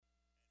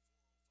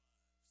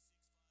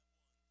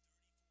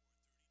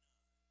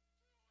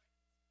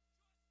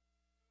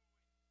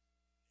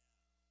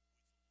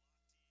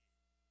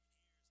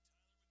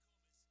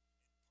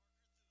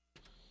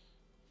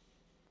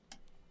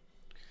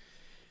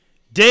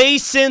Day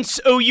since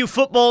OU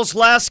football's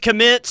last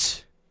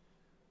commit.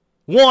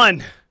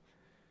 1.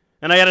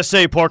 And I got to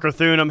say, Parker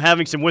Thune, I'm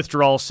having some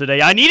withdrawals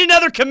today. I need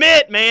another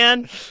commit,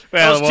 man.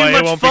 Well, that was too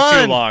much it won't fun.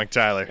 be too long,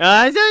 Tyler.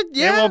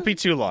 Yeah, it won't be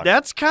too long.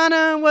 That's kind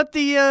of what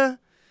the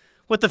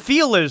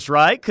feel is,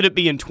 right? Could it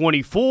be in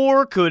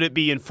 24? Could it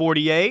be in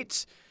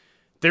 48?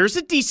 There's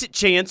a decent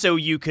chance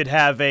OU could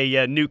have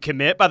a new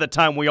commit by the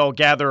time we all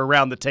gather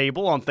around the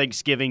table on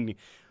Thanksgiving.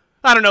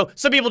 I don't know.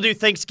 Some people do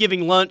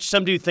Thanksgiving lunch.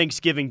 Some do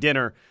Thanksgiving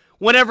dinner.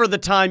 Whenever the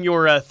time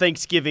your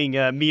Thanksgiving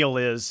meal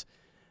is,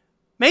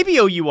 maybe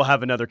OU will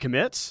have another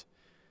commit.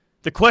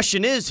 The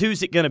question is,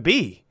 who's it going to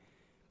be?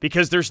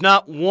 Because there's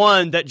not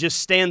one that just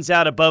stands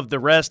out above the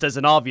rest as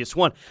an obvious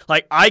one.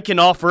 Like, I can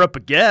offer up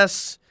a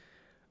guess.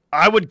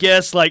 I would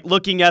guess, like,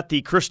 looking at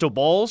the crystal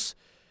balls,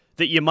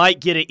 that you might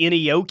get an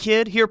NEO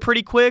kid here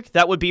pretty quick.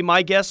 That would be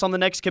my guess on the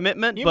next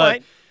commitment. You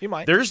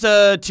might. There's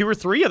 2 or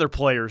 3 other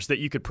players that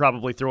you could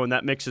probably throw in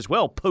that mix as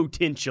well,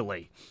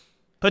 potentially.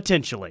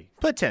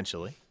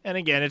 And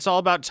again, it's all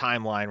about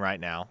timeline right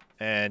now.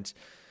 And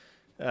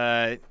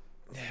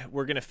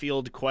we're going to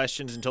field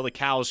questions until the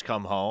cows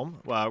come home,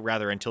 well,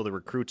 rather until the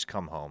recruits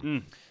come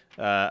home,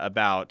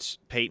 about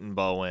Peyton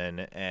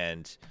Bowen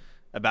and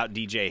about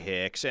DJ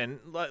Hicks. And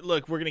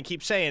look, we're going to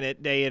keep saying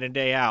it day in and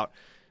day out.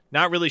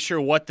 Not really sure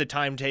what the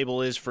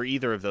timetable is for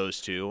either of those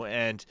two.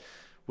 And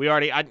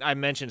I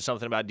mentioned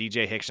something about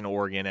DJ Hicks and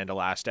Oregon in the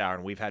last hour,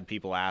 and we've had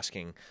people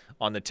asking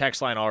on the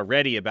text line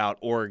already about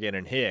Oregon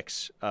and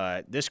Hicks.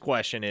 This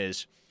question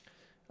is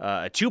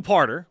a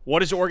two-parter.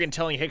 What is Oregon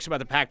telling Hicks about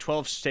the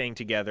Pac-12 staying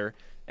together?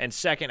 And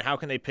second, how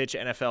can they pitch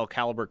NFL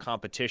caliber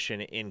competition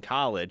in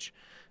college?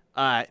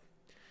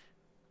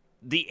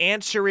 The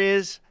answer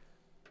is,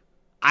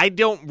 I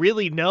don't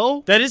really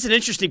know. That is an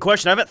interesting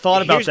question. I haven't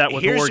thought about that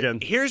with Oregon.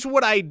 Here's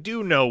what I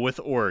do know with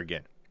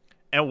Oregon.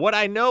 And what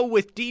I know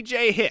with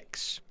DJ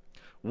Hicks.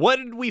 What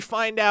did we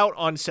find out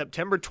on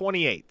September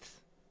 28th?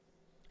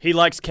 He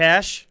likes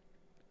cash.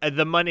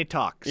 The money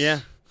talks. Yeah.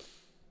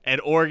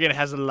 And Oregon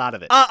has a lot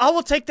of it. I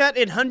will take that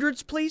in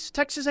hundreds, please.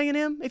 Texas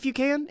A&M, if you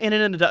can. And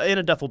in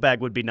a duffel bag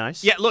would be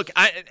nice. Yeah, look,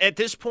 at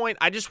this point,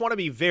 I just want to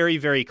be very,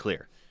 very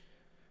clear.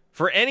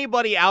 For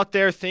anybody out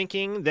there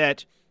thinking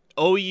that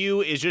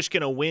OU is just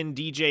going to win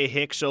DJ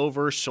Hicks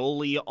over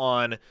solely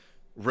on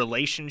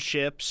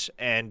relationships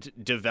and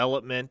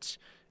development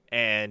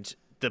and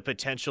the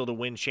potential to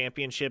win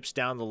championships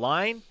down the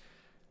line,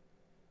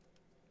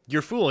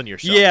 you're fooling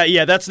yourself.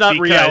 Yeah, that's not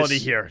reality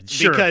here.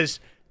 Sure. Because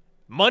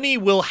money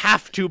will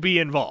have to be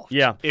involved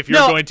if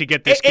you're going to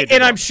get this kid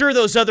and I'm sure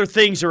those other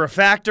things are a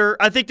factor.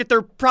 I think that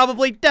they're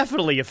probably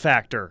definitely a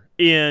factor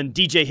in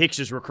DJ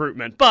Hicks's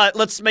recruitment. But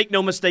let's make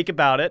no mistake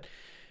about it.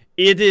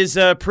 It is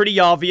pretty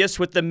obvious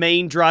what the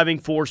main driving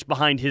force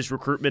behind his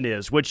recruitment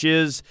is, which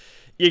is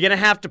you're going to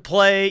have to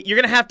play. You're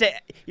going to have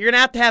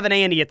to have an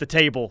ante at the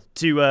table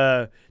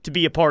to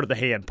be a part of the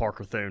hand,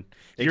 Parker Thune.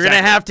 Exactly. You're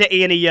going to have to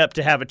ante up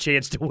to have a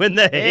chance to win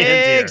the hand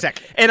here.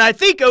 Exactly. And I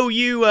think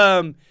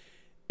OU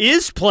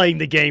is playing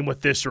the game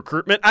with this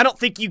recruitment. I don't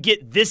think you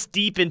get this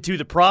deep into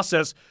the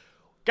process.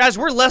 Guys,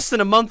 we're less than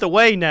a month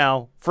away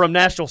now from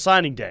National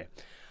Signing Day.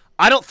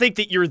 I don't think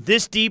that you're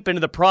this deep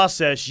into the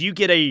process, you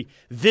get a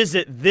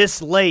visit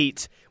this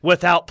late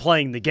without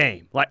playing the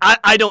game. Like,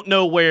 I don't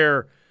know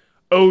where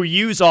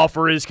OU's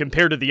offer is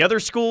compared to the other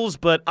schools,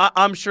 but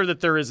I'm sure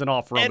that there is an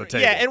offer on the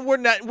table. Yeah, and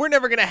we're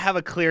never going to have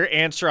a clear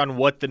answer on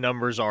what the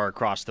numbers are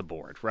across the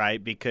board,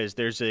 right? Because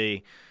there's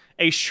a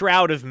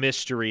shroud of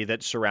mystery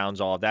that surrounds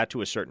all of that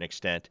to a certain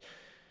extent.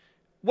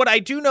 What I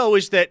do know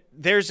is that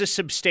there's a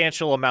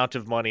substantial amount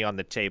of money on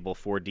the table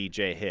for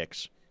DJ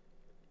Hicks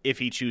if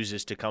he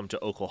chooses to come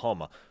to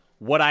Oklahoma.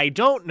 What I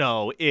don't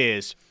know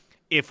is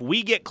if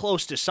we get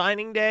close to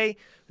signing day,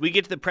 we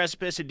get to the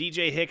precipice of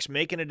DJ Hicks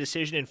making a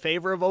decision in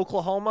favor of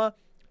Oklahoma,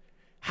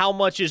 how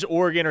much is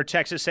Oregon or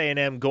Texas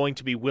A&M going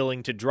to be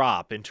willing to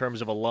drop in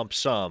terms of a lump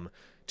sum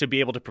to be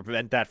able to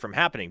prevent that from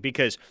happening?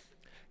 Because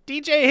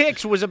DJ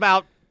Hicks was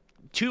about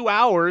 2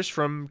 hours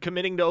from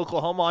committing to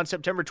Oklahoma on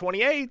September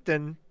 28th,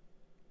 and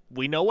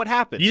we know what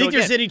happened. Do you think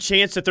there's any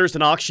chance that there's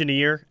an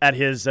auctioneer at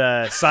his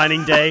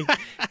signing day?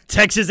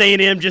 Texas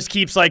A&M just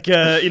keeps raising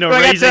their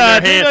hand.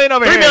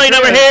 $3 million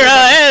over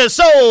here.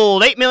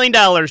 Sold. $8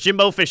 million.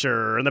 Jimbo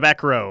Fisher in the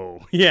back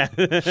row. Yeah.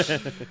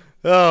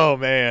 Oh,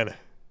 man.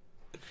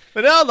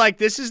 But no,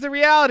 this is the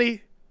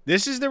reality.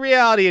 This is the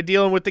reality of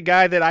dealing with the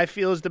guy that I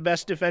feel is the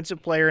best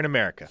defensive player in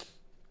America.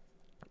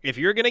 If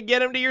you're going to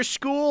get him to your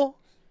school,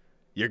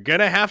 you're going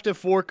to have to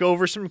fork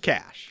over some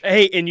cash.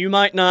 Hey, and you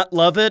might not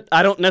love it.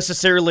 I don't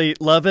necessarily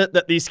love it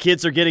that these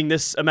kids are getting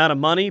this amount of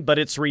money, but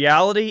it's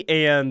reality.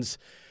 And,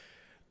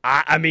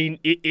 I mean,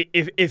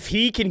 if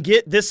he can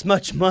get this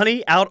much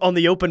money out on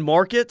the open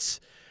markets,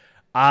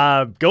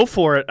 go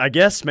for it, I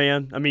guess,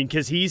 man. I mean,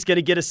 because he's going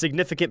to get a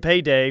significant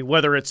payday,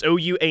 whether it's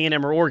OU,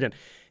 A&M, or Oregon.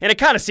 And it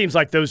kind of seems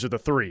like those are the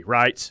three,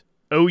 right?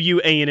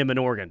 OU, A&M, and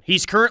Oregon.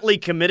 He's currently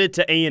committed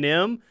to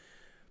A&M.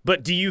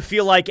 But do you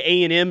feel like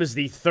A&M is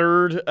the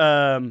third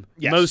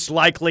most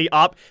likely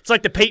It's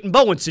like the Peyton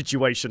Bowen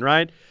situation,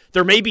 right?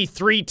 There may be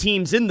 3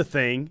 teams in the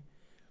thing,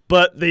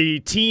 but the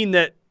team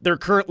that they're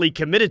currently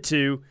committed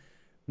to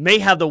may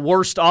have the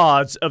worst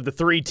odds of the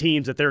 3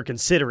 teams that they're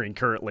considering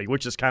currently,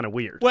 which is kind of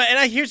weird. Well,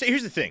 and here's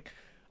the thing.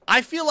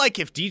 I feel like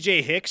if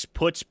DJ Hicks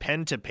puts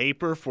pen to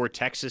paper for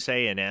Texas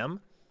A&M,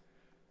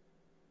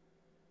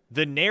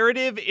 the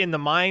narrative in the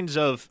minds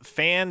of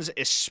fans,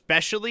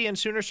 especially in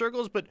Sooner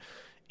circles, but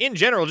in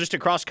general, just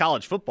across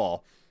college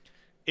football,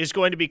 is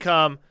going to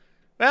become,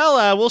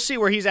 well, we'll see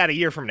where he's at a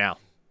year from now.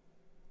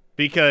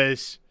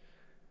 Because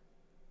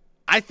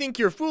I think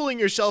you're fooling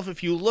yourself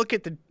if you look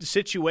at the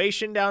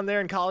situation down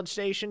there in College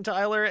Station,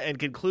 Tyler, and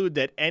conclude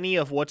that any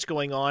of what's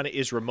going on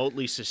is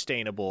remotely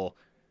sustainable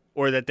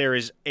or that there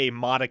is a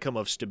modicum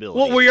of stability.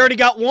 Well, we already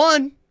got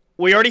one.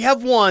 We already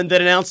have one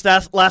that announced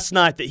last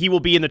night that he will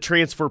be in the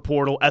transfer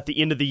portal at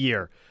the end of the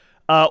year.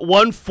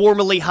 One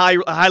formerly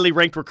highly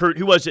ranked recruit.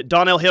 Who was it?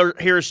 Donnell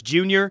Harris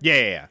Jr.?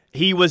 Yeah.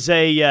 He was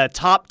a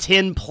top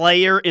 10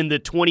 player in the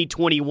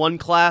 2021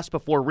 class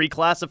before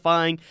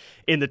reclassifying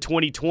in the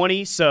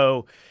 2020.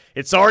 So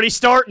it's already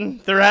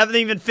starting. They haven't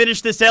even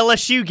finished this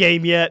LSU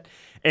game yet,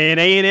 and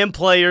A&M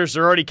players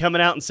are already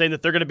coming out and saying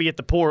that they're going to be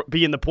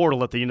in the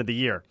portal at the end of the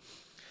year.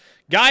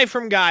 Guy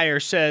from Geyer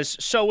says,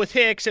 so with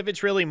Hicks, if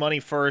it's really money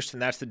first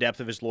and that's the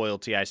depth of his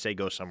loyalty, I say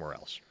go somewhere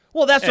else.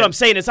 Well, that's what I'm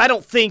saying is I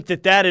don't think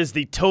that is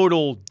the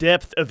total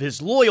depth of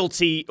his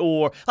loyalty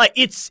or like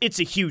it's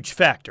a huge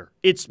factor.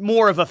 It's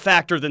more of a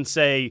factor than,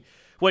 say,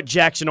 what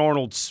Jackson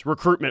Arnold's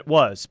recruitment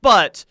was.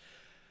 But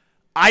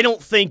I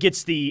don't think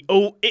it's the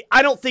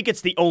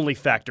only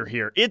factor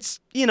here.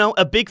 It's,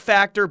 a big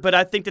factor, but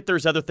I think that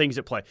there's other things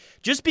at play.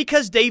 Just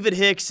because David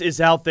Hicks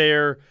is out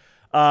there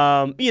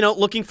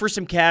looking for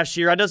some cash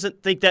here, I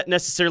doesn't think that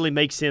necessarily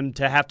makes him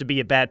to have to be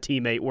a bad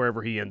teammate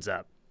wherever he ends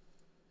up.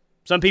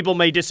 Some people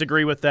may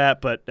disagree with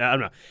that, but I don't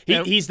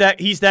know. He's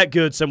that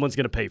good, someone's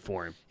going to pay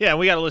for him. Yeah, and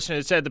we got to listen.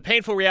 It said, the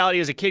painful reality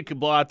is a kid could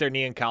blow out their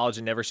knee in college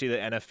and never see the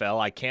NFL.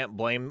 I can't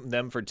blame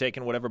them for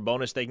taking whatever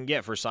bonus they can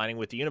get for signing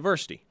with the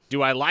university.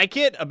 Do I like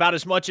it? About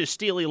as much as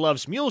Steely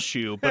loves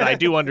Muleshoe, but I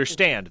do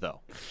understand,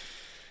 though.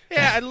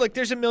 Yeah, look,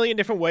 there's a million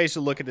different ways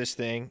to look at this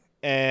thing,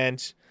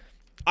 and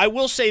I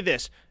will say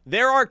this.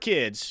 There are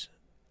kids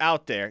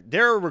out there.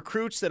 There are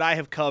recruits that I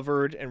have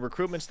covered and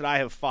recruitments that I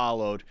have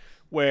followed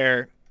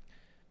where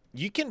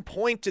you can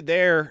point to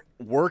their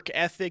work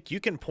ethic, you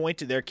can point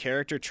to their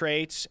character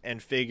traits and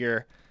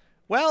figure,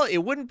 well, it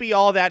wouldn't be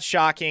all that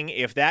shocking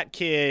if that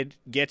kid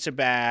gets a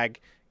bag,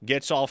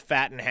 gets all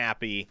fat and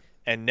happy,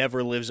 and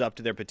never lives up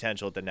to their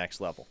potential at the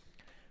next level.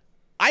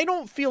 I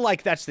don't feel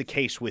like that's the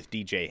case with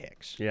DJ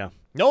Hicks. Yeah.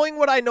 Knowing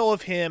what I know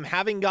of him,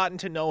 having gotten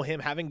to know him,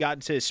 having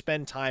gotten to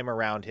spend time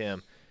around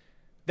him,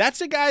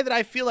 that's a guy that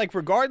I feel like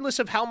regardless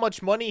of how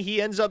much money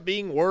he ends up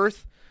being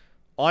worth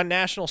on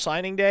National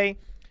Signing Day,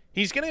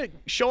 he's going to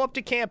show up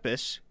to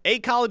campus, a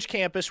college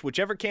campus,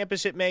 whichever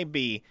campus it may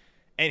be,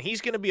 and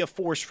he's going to be a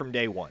force from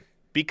day one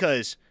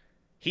because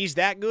he's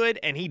that good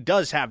and he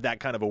does have that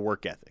kind of a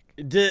work ethic.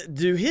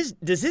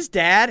 Does his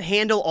dad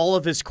handle all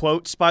of his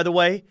quotes, by the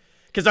way?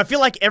 Because I feel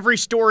like every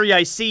story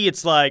I see,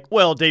 it's like,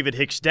 well, David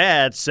Hicks'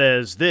 dad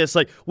says this.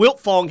 Like,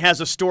 Wiltfong has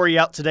a story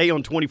out today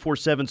on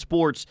 24/7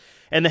 Sports,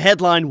 and the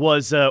headline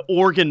was,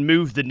 Oregon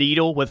moved the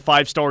needle with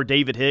 5-star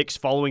David Hicks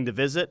following the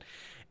visit.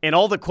 And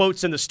all the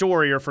quotes in the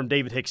story are from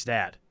David Hicks'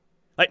 dad.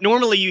 Like,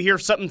 normally you hear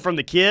something from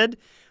the kid,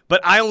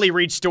 but I only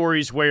read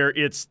stories where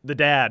it's the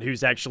dad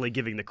who's actually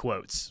giving the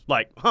quotes.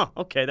 Like,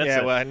 okay,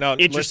 that's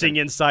interesting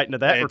insight into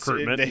that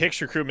recruitment. The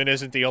Hicks recruitment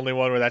isn't the only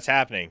one where that's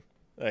happening.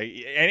 Like,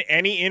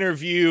 any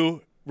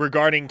interview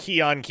regarding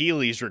Keon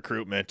Keeley's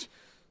recruitment,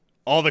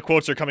 all the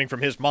quotes are coming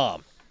from his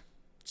mom.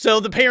 So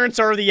the parents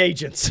are the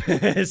agents,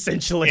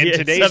 essentially. In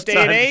today's day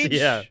and age?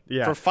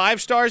 Yeah. For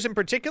 5 stars in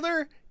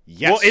particular?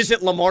 Yes. Well,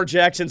 isn't Lamar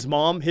Jackson's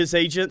mom his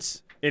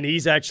agents? And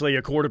he's actually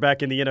a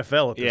quarterback in the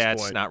NFL at this point. Yeah,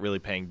 it's not really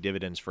paying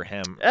dividends for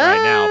him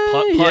right now.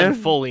 Pun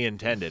fully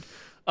intended.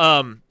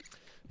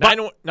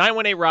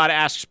 918 Rod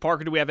asks,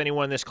 Parker, do we have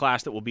anyone in this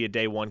class that will be a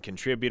day one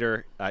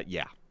contributor?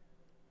 Yeah.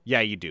 Yeah,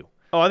 you do.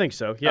 Oh, I think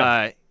so,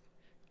 yeah.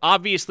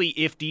 Obviously,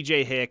 if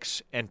DJ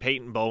Hicks and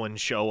Peyton Bowen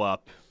show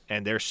up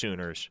and they're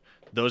Sooners,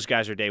 those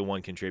guys are day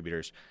one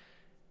contributors.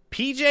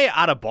 PJ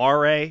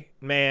Adebawore,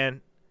 man,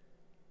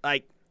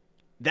 like,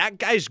 that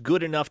guy's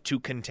good enough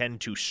to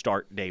contend to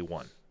start day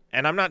one.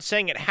 And I'm not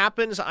saying it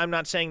happens. I'm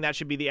not saying that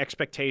should be the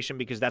expectation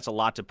because that's a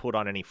lot to put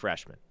on any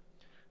freshman.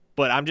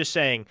 But I'm just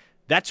saying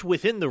that's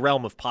within the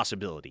realm of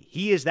possibility.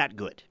 He is that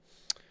good.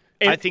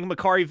 And I think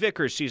Makari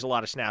Vickers sees a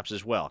lot of snaps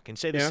as well. Can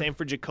say the same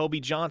for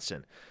Jacoby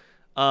Johnson.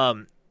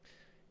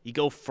 You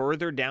go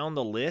further down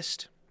the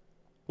list.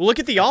 Well, look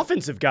at the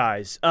offensive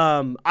guys.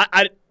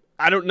 I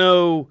don't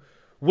know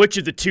which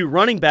of the 2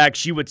 running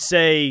backs you would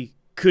say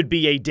could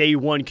be a day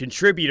one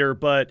contributor,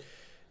 but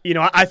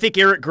I think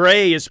Eric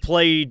Gray has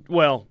played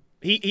well.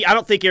 I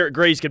don't think Eric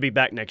Gray's going to be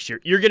back next year.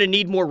 You're going to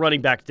need more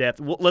running back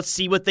depth. Let's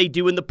see what they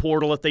do in the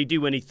portal if they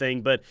do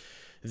anything, but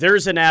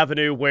there's an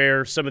avenue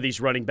where some of these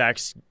running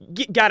backs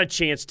got a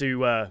chance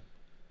to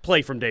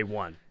play from day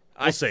one.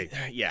 We'll see.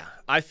 Yeah,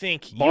 I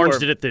think Barnes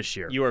did it this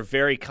year. You are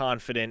very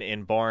confident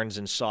in Barnes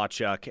and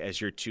Sawchuk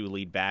as your two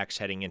lead backs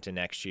heading into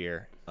next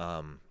year.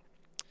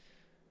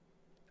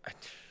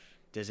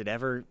 Does it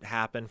ever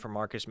happen for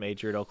Marcus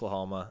Major at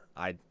Oklahoma?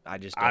 I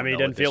just don't know. It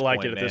doesn't feel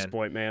like it at this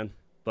point, man.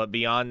 But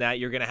beyond that,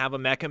 you're going to have a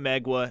Mecca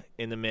Megwa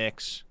in the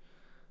mix.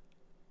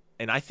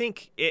 And I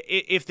think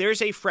if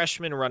there's a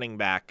freshman running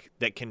back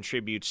that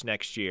contributes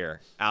next year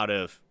out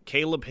of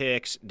Caleb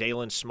Hicks,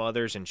 Dalen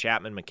Smothers, and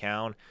Chapman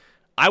McCown,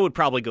 I would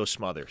probably go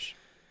Smothers.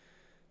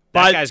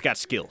 That guy's got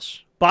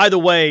skills. By the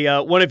way,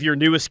 one of your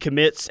newest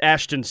commits,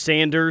 Ashton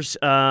Sanders,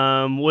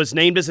 was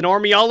named as an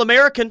Army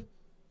All-American.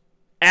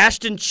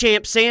 Ashton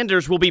Champ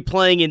Sanders will be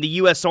playing in the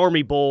U.S.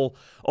 Army Bowl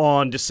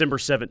on December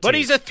 17th. But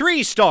he's a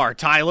 3-star,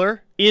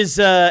 Tyler. Is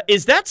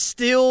that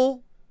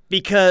still...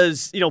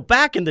 Because,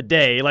 back in the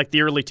day, like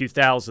the early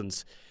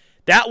 2000s,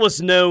 that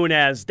was known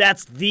as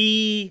that's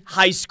the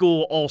high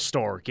school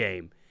all-star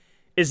game.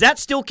 Is that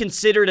still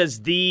considered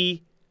as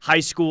the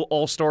high school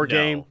all-star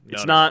game?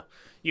 It's not.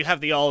 You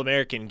have the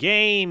All-American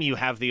game. You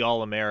have the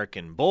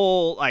All-American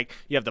Bowl. Like,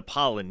 you have the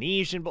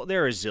Polynesian Bowl.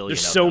 There are a zillion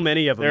There's of so them.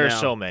 many of them There now. are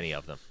so many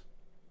of them.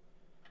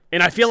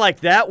 And I feel like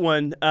that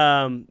one,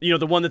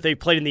 the one that they've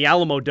played in the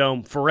Alamo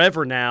Dome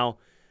forever now,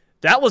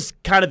 that was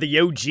kind of the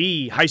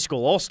OG high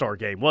school all-star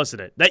game,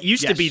 wasn't it? That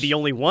used to be the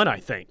only one, I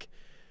think.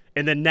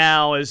 And then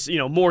now, as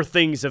more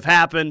things have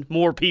happened,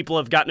 more people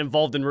have gotten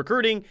involved in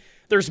recruiting,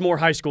 there's more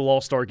high school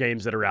all-star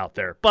games that are out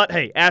there. But,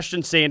 hey,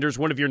 Ashton Sanders,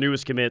 one of your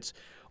newest commits,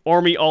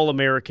 Army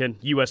All-American,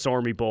 U.S.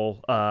 Army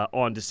Bowl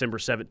on December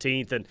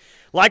 17th. And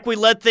like we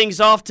led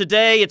things off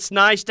today, it's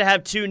nice to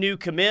have two new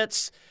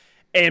commits.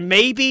 And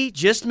maybe,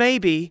 just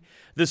maybe,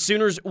 the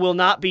Sooners will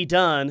not be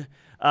done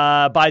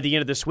by the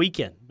end of this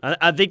weekend.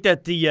 I think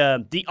that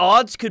the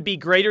odds could be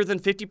greater than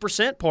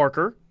 50%,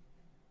 Parker,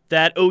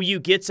 that OU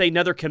gets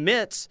another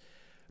commit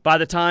by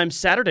the time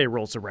Saturday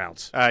rolls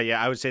around.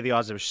 I would say the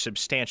odds are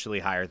substantially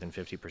higher than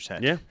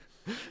 50%. Yeah.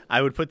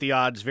 I would put the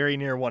odds very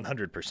near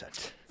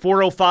 100%.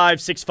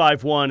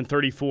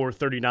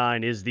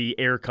 405-651-3439 is the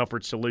Air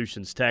Comfort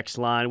Solutions text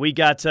line. We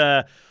got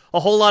a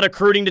whole lot of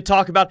recruiting to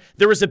talk about.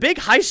 There was a big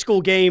high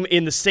school game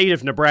in the state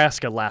of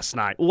Nebraska last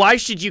night. Why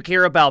should you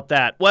care about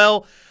that?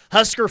 Well,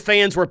 Husker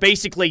fans were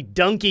basically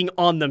dunking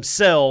on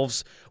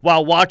themselves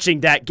while watching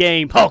that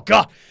game. Oh,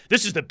 God,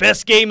 this is the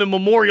best game in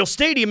Memorial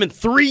Stadium in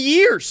 3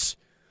 years.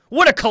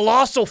 What a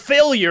colossal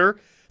failure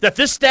that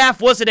this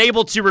staff wasn't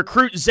able to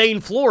recruit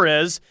Zane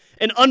Flores,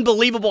 an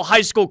unbelievable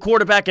high school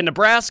quarterback in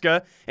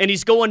Nebraska, and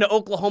he's going to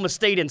Oklahoma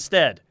State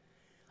instead.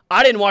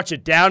 I didn't watch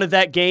it down to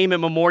that game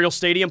at Memorial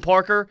Stadium,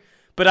 Parker,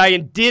 but I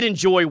did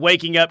enjoy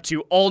waking up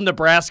to all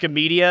Nebraska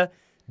media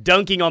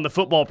dunking on the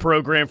football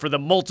program for the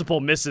multiple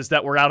misses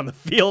that were out on the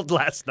field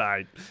last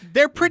night.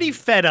 They're pretty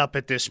fed up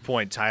at this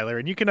point, Tyler,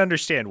 and you can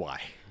understand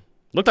why.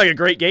 Looked like a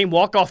great game.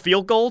 Walk-off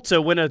field goal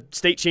to win a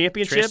state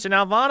championship. Tristan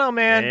Alvano,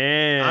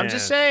 man. I'm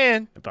just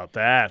saying. About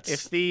that.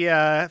 If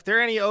there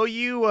are any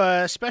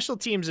OU special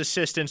teams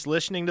assistants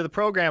listening to the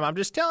program, I'm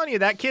just telling you,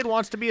 that kid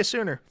wants to be a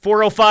Sooner.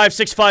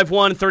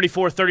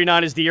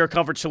 405-651-3439 is the Air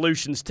Comfort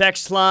Solutions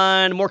text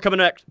line. More coming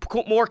up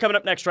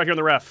next right here on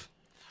The Ref.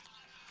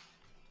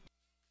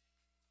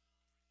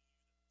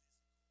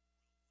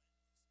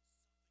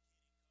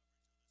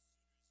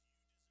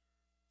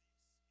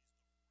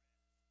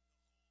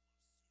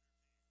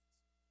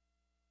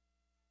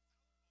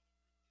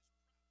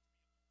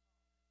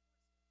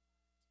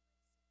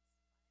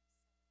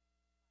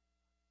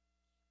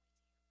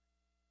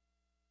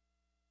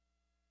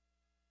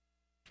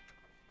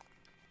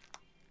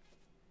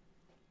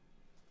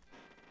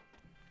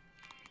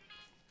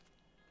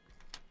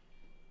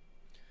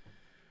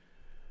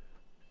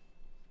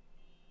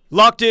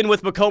 Locked in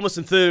with McComas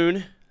and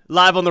Thune,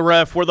 live on The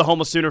Ref. We're the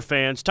home of Sooner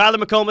fans. Tyler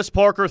McComas,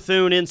 Parker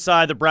Thune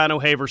inside the Brown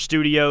O'Haver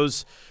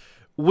studios.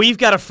 We've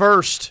got a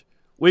first.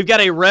 We've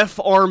got a Ref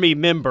Army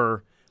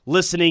member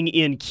listening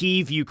in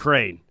Kyiv,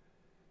 Ukraine.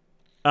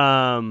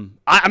 I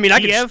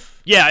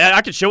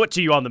could show it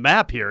to you on the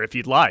map here if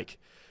you'd like.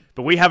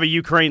 But we have a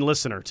Ukraine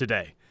listener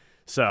today.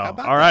 So,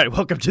 all right,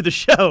 welcome to the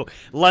show.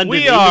 London,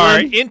 we England. are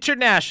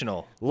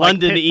international.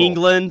 London, like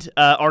England.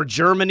 Our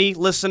Germany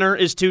listener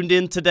is tuned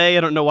in today.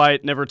 I don't know why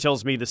it never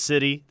tells me the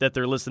city that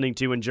they're listening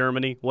to in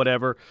Germany,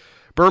 whatever.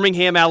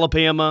 Birmingham,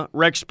 Alabama,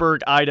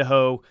 Rexburg,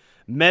 Idaho,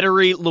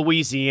 Metairie,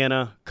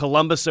 Louisiana,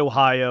 Columbus,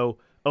 Ohio,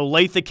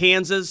 Olathe,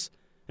 Kansas,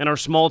 and our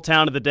small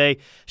town of the day.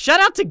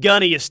 Shout out to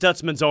Gunny of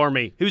Stutzman's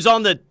Army, he's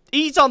on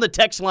the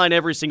text line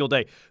every single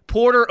day.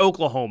 Porter,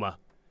 Oklahoma.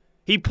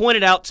 He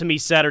pointed out to me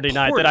Saturday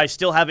night that I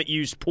still haven't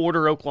used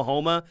Porter,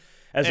 Oklahoma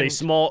as a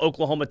small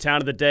Oklahoma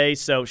town of the day.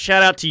 So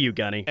shout out to you,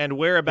 Gunny. And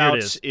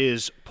whereabouts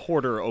is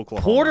Porter,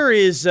 Oklahoma? Porter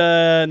is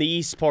in the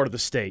east part of the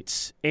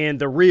states and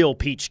the real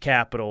peach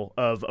capital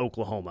of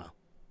Oklahoma.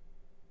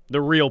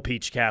 The real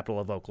peach capital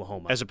of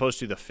Oklahoma. As opposed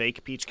to the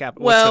fake peach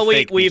capital? Well,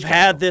 we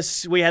had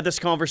this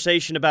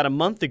conversation about a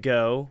month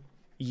ago.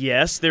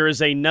 Yes, there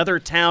is another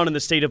town in the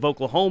state of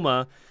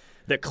Oklahoma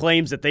that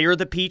claims that they are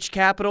the peach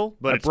capital.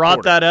 But I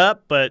brought that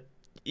up, but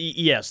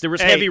yes, there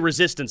was heavy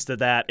resistance to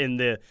that in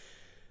the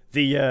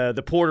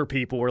the Porter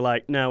people were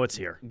like, no, it's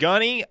here.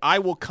 Gunny, I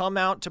will come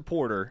out to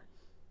Porter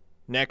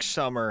next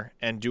summer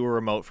and do a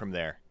remote from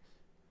there.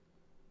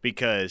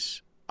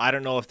 Because I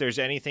don't know if there's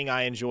anything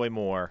I enjoy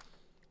more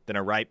than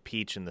a ripe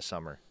peach in the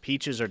summer.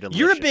 Peaches are delicious.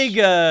 You're a big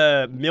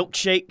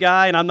milkshake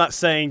guy, and I'm not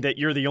saying that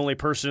you're the only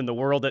person in the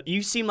world that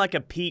you seem like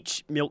a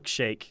peach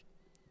milkshake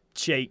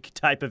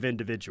type of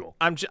individual.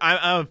 I'm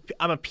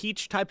a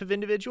peach type of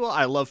individual.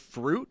 I love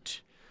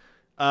fruit.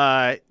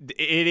 It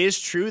is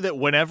true that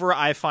whenever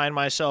I find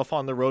myself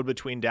on the road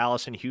between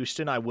Dallas and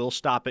Houston, I will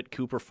stop at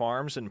Cooper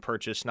Farms and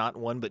purchase not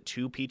one but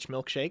 2 peach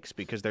milkshakes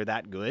because they're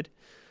that good.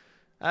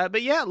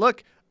 But yeah,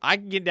 look, I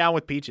can get down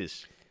with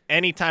peaches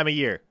any time of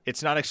year.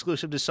 It's not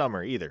exclusive to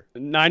summer either.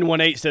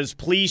 918 says,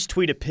 please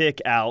tweet a pic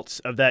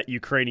out of that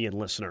Ukrainian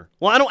listener.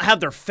 Well, I don't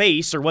have their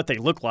face or what they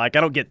look like.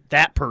 I don't get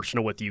that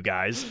personal with you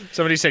guys.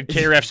 Somebody said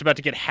KREF's about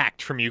to get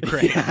hacked from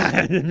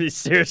Ukraine.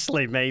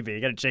 Seriously, maybe.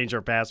 You got to change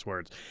our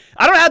passwords.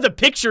 I don't have the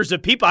pictures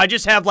of people. I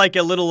just have like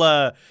a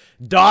little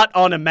dot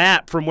on a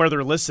map from where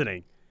they're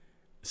listening.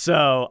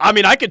 So, I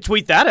mean, I could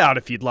tweet that out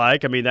if you'd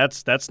like. I mean,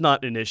 that's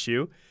not an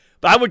issue.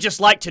 But I would just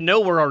like to know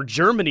where our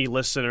Germany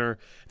listener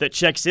that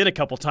checks in a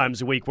couple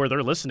times a week, where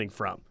they're listening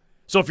from.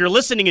 So if you're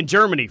listening in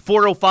Germany,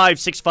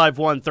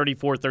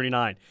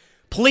 405-651-3439,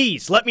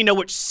 please let me know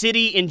which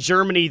city in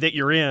Germany that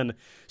you're in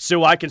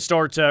so I can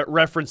start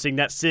referencing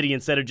that city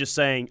instead of just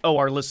saying, oh,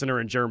 our listener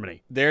in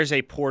Germany. There's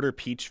a Porter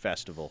Peach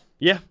Festival.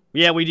 Yeah,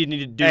 we did need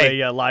to do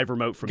a live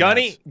remote from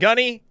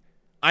Gunny,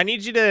 I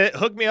need you to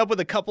hook me up with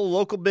a couple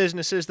local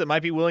businesses that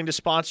might be willing to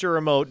sponsor a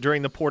remote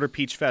during the Porter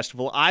Peach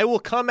Festival. I will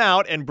come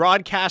out and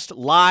broadcast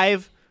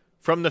live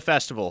from the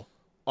festival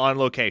on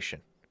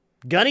location.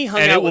 Gunny hung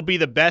and out. It will be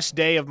the best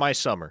day of my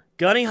summer.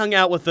 Gunny hung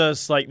out with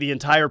us like the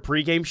entire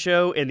pregame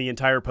show and the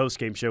entire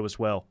postgame show as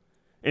well.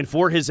 And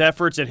for his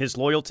efforts and his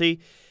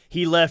loyalty,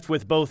 he left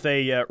with both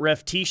a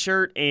ref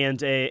T-shirt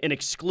and an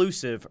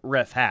exclusive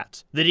ref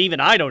hat that even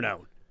I don't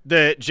own.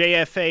 The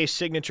JFA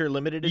Signature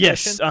Limited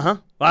Edition? Yes,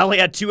 I only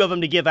had 2 of them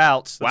to give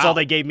out. That's all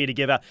they gave me to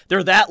give out.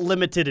 They're that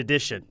limited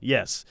edition,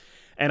 yes.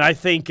 And I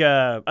think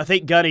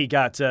Gunny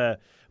got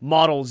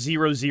model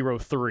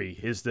 003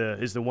 is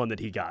the one that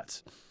he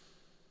got.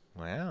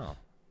 Wow.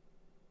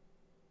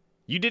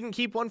 You didn't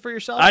keep one for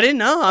yourself? I didn't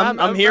know.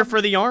 I'm here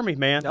for the Army,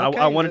 man. Okay,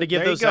 I wanted to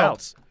give those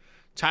out.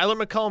 Tyler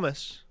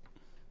McComas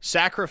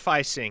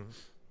sacrificing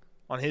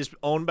on his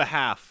own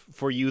behalf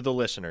for you, the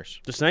listeners.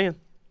 Just saying.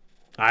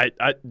 I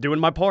doing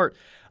my part.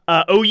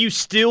 OU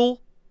still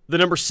the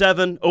number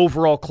 7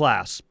 overall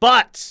class.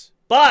 But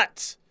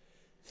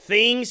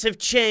things have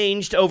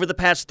changed over the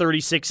past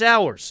 36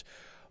 hours.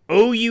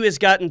 OU has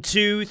gotten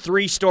 2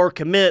 3-star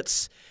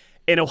commits,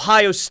 and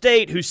Ohio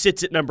State, who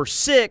sits at number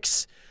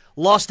 6,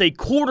 lost a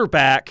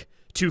quarterback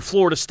to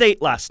Florida State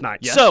last night.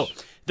 Yes. So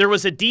there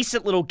was a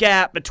decent little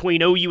gap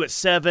between OU at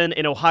 7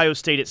 and Ohio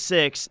State at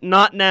 6.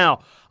 Not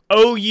now.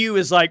 OU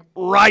is like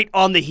right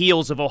on the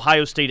heels of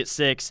Ohio State at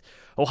 6.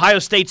 Ohio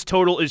State's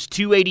total is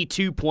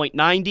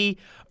 282.90.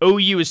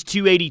 OU is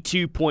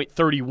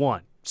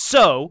 282.31.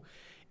 So,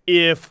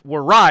 if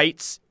we're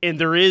right, and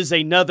there is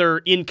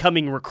another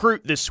incoming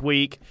recruit this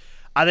week,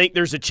 I think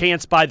there's a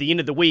chance by the end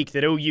of the week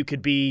that OU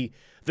could be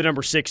the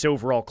number 6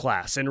 overall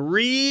class and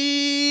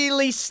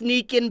really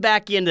sneaking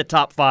back into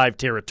top 5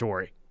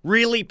 territory.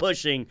 Really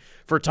pushing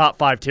for top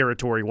 5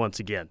 territory once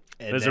again.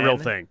 That's a real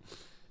thing.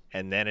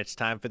 And then it's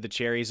time for the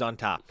cherries on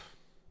top.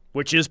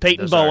 Which is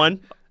Peyton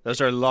Bowen. Those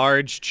are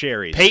large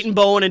cherries. Peyton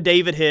Bowen and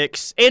David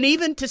Hicks, and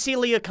even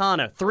Cecilia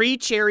Kana. 3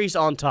 cherries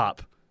on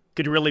top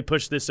could really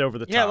push this over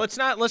the top. Yeah, let's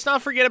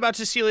not forget about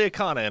Cecilia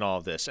Kana in all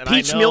of this. And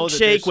Peach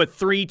milkshake with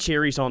 3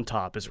 cherries on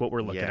top is what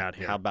we're looking at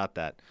here. How about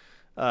that?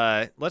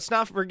 Let's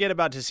not forget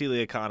about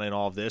Cecilia Kana in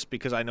all of this,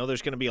 because I know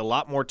there's going to be a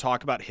lot more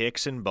talk about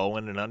Hicks and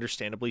Bowen, and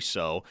understandably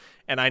so.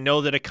 And I know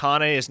that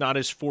Akana is not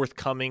as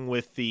forthcoming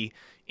with the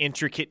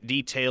intricate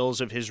details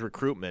of his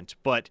recruitment,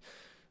 but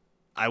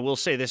I will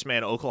say this,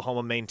 man,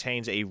 Oklahoma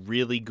maintains a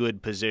really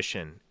good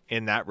position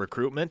in that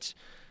recruitment.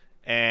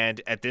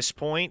 And at this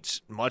point,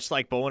 much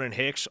like Bowen and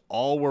Hicks,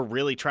 all we're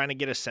really trying to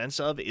get a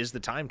sense of is the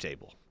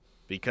timetable,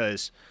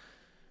 because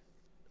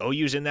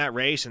OU's in that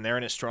race and they're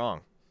in it strong.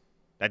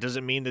 That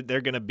doesn't mean that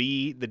they're going to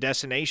be the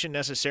destination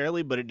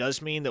necessarily, but it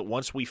does mean that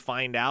once we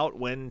find out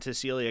when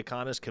Cecilia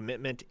Kana's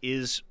commitment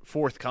is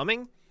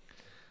forthcoming,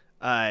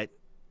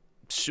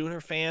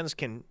 Sooner fans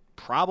can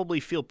probably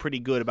feel pretty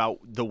good about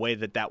the way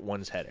that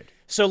one's headed.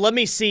 So let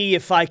me see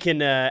if I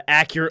can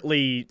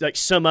accurately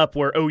sum up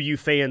where OU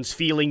fans'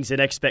 feelings and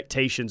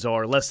expectations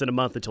are less than a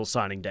month until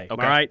signing day.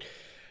 Okay. All right?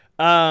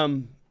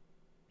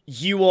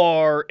 You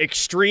are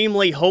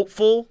extremely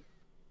hopeful,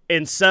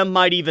 and some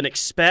might even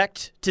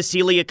expect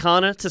Cecilia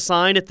Kana to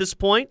sign at this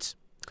point.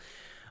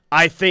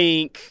 I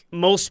think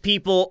most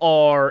people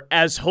are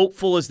as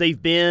hopeful as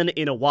they've been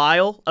in a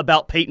while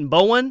about Peyton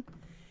Bowen.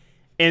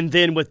 And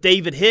then with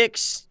David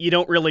Hicks, you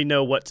don't really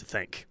know what to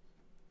think.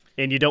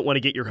 And you don't want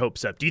to get your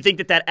hopes up. Do you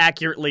think that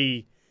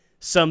accurately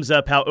sums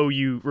up how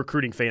OU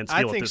recruiting fans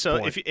feel at this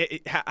point? I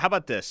think so. How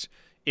about this?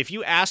 If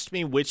you asked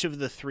me which of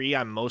the 3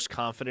 I'm most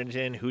confident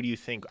in, who do you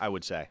think I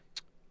would say?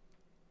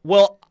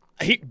 Well,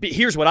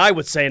 here's what I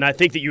would say, and I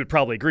think that you would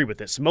probably agree with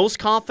this. Most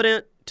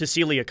confident,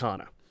 Tassili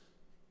Akana.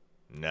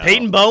 No.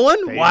 Peyton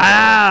Bowen?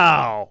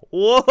 Wow.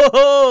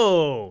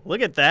 Whoa.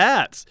 Look at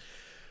that.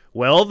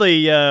 Well,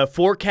 the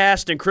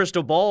forecast and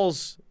crystal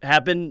balls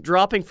have been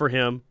dropping for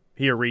him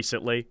here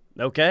recently.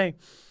 Okay.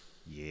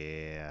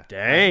 Yeah.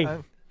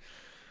 Dang.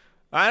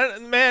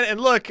 Man, and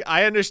look,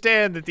 I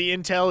understand that the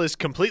intel is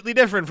completely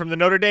different from the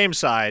Notre Dame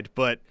side,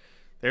 but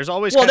there's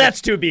always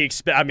that's to be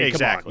expected. I mean,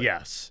 exactly. Come on.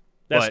 Yes.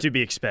 That's But to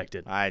be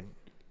expected.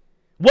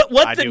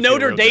 What the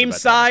Notre Dame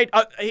side,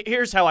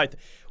 here's how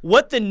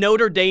what the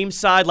Notre Dame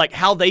side, like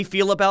how they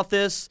feel about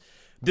this,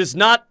 does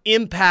not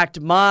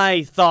impact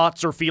my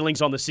thoughts or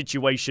feelings on the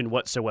situation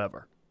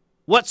whatsoever.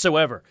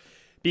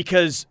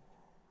 Because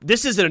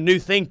this isn't a new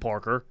thing,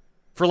 Parker.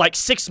 For like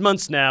 6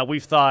 months now,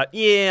 we've thought,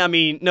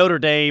 Notre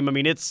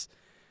Dame,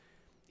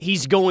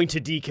 he's going to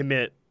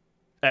decommit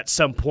at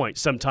some point,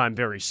 sometime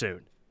very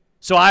soon.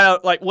 So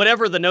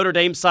whatever the Notre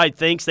Dame side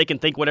thinks, they can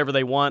think whatever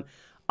they want.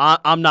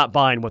 I'm not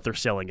buying what they're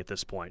selling at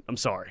this point. I'm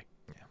sorry.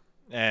 Yeah.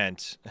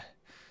 And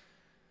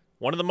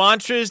one of the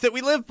mantras that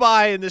we live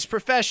by in this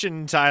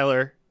profession,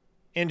 Tyler,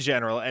 in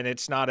general, and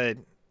it's not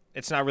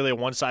really a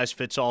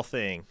one-size-fits-all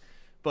thing,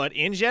 but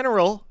in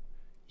general,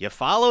 you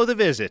follow the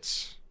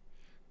visits.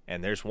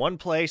 And there's one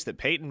place that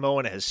Peyton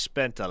Bowen has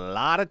spent a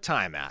lot of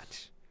time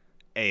at.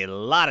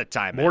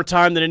 More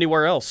time than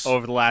anywhere else.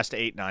 Over the last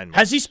 8-9 months.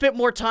 Has he spent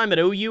more time at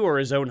OU or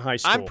his own high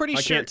school? I'm pretty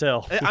sure. I can't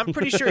tell. I'm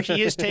pretty sure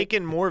he has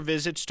taken more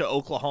visits to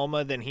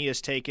Oklahoma than he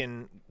has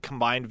taken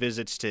combined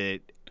visits to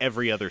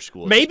every other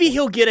school. Maybe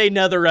he'll get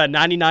another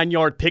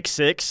 99-yard pick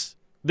six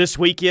this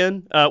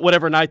weekend,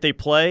 whatever night they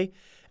play.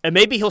 And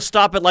maybe he'll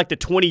stop at like the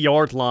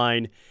 20-yard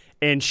line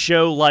and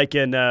show like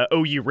an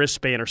OU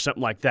wristband or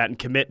something like that and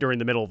commit during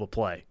the middle of a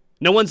play.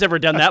 No one's ever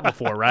done that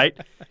before, right?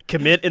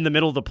 Commit in the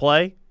middle of the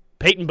play.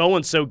 Peyton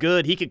Bowen's so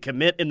good, he could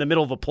commit in the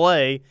middle of a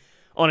play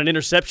on an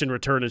interception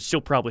return and still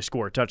probably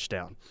score a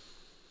touchdown.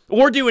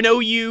 Or do an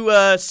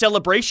OU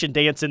celebration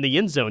dance in the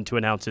end zone to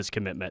announce his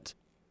commitment.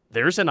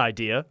 There's an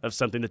idea of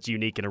something that's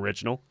unique and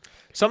original.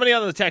 Somebody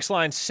on the text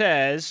line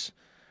says,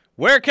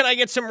 where can I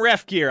get some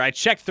ref gear? I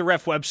checked the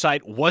ref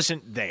website,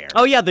 wasn't there.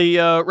 Oh, yeah,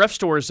 the ref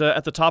store is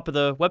at the top of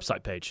the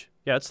website page.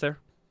 Yeah, it's there.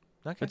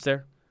 Okay. It's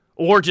there.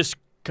 Or just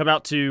come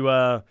out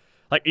to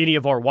like any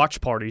of our watch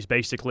parties,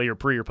 basically, or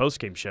pre- or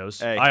post-game shows.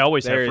 Hey, I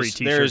always have free T-shirts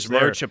There's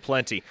there. merch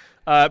aplenty.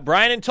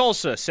 Brian in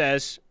Tulsa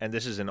says, and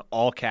this is in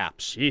all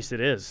caps. Jeez, it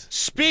is.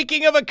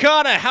 Speaking of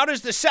Akana, how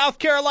does the South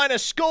Carolina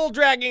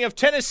skull-dragging of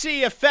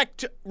Tennessee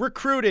affect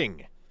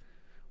recruiting?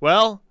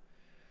 Well,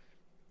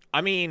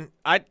 I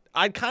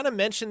kind of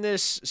mentioned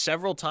this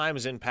several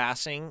times in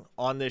passing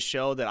on this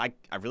show that I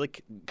really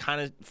kind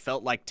of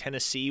felt like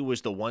Tennessee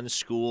was the one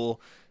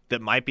school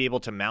that might be able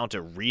to mount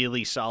a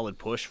really solid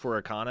push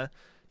for Akana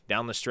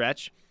down the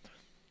stretch.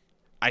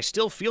 I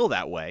still feel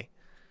that way.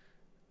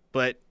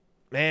 But,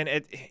 man,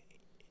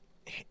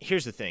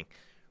 here's the thing.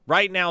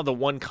 Right now, the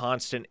one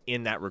constant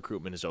in that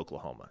recruitment is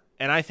Oklahoma.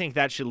 And I think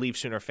that should leave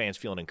Sooner fans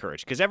feeling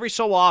encouraged. Because every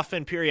so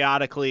often,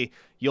 periodically,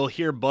 you'll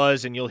hear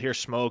buzz and you'll hear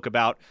smoke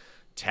about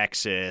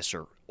Texas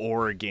or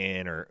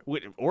Oregon.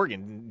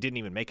 Oregon didn't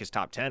even make his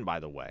top 10, by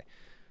the way.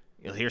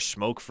 You'll hear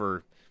smoke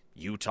for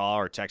Utah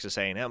or Texas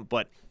A&M.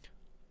 But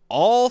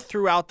all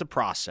throughout the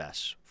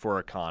process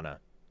for Akana,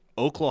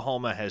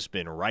 Oklahoma has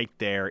been right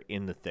there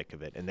in the thick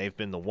of it, and they've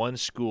been the one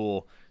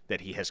school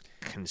that he has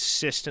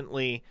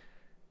consistently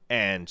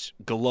and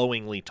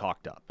glowingly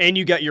talked up. And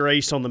you got your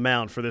ace on the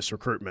mound for this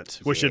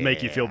recruitment, which should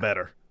make you feel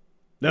better.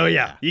 Oh,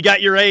 yeah. You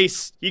got your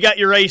ace. You got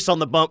your ace on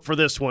the bump for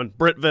this one,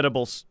 Brent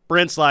Venables.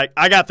 Brent's like,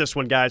 I got this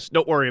one, guys.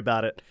 Don't worry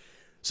about it.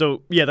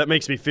 So, yeah, that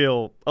makes me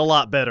feel a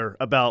lot better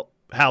about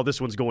how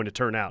this one's going to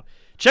turn out.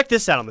 Check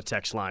this out on the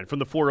text line from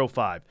the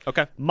 405.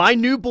 Okay. My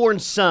newborn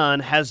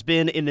son has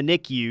been in the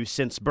NICU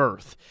since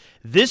birth.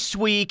 This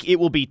week, it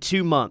will be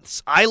 2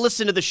 months. I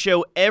listen to the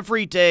show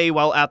every day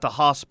while at the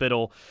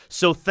hospital,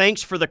 so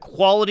thanks for the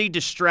quality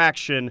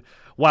distraction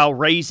while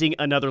raising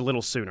another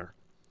little Sooner.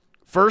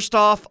 First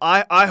off,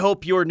 I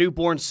hope your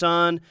newborn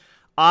son,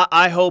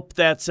 I hope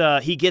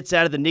that he gets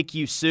out of the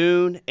NICU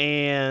soon,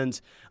 and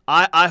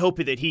I hope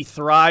that he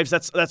thrives.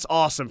 That's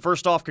awesome.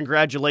 First off,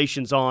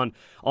 congratulations on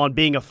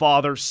being a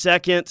father.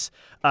 Second,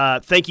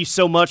 thank you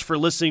so much for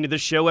listening to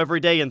this show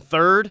every day. And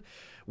third,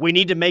 we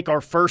need to make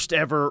our first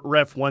ever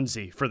Ref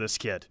onesie for this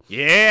kid.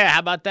 Yeah, how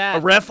about that? A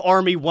Ref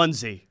Army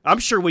onesie. I'm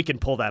sure we can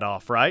pull that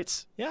off,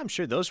 right? Yeah, I'm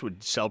sure those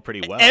would sell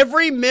pretty well.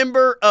 Every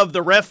member of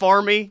the Ref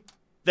Army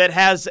that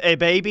has a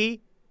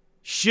baby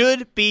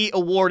should be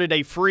awarded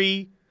a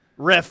free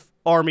Ref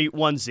Army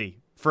onesie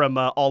from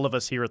all of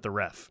us here at the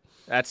Ref.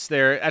 That's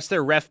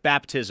their ref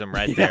baptism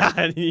right there.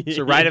 Yeah, it's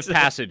a rite of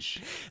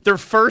passage. Their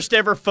first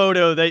ever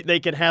photo,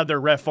 they can have their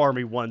Ref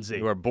Army onesie.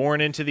 You are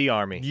born into the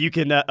Army. You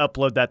can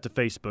upload that to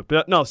Facebook.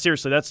 But no,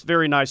 seriously, that's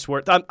very nice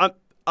work.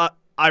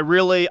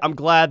 I'm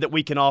glad that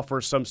we can offer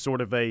some sort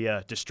of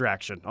a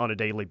distraction on a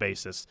daily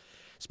basis,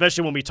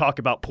 especially when we talk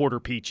about Porter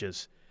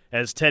peaches.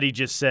 As Teddy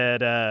just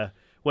said,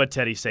 what did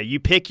Teddy say? You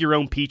pick your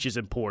own peaches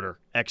and porter.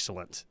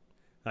 Excellent.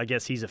 I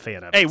guess he's a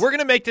fan of it. Hey, we're going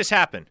to make this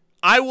happen.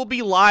 I will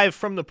be live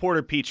from the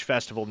Porter Peach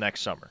Festival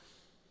next summer.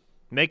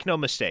 Make no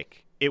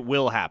mistake. It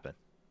will happen.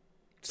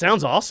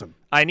 Sounds awesome.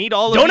 I need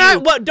all of you.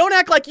 Don't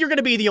act like you're going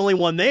to be the only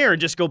one there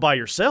and just go by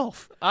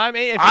yourself. I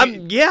mean,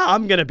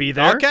 I'm going to be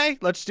there. Okay,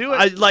 let's do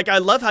it. I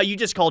love how you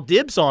just call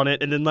dibs on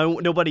it and then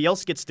nobody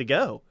else gets to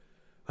go.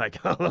 Like,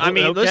 I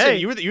mean,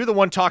 okay. listen, you're the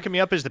one talking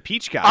me up as the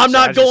Peach guy. I'm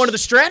not going to the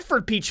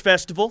Stratford Peach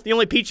Festival. The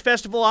only Peach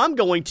Festival I'm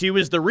going to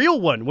is the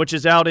real one, which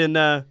is out in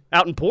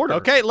Porter.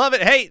 Okay, love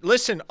it. Hey,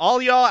 listen,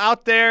 all y'all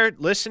out there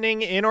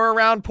listening in or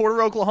around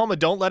Porter, Oklahoma,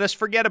 don't let us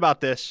forget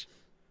about this,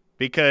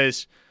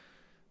 because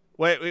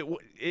I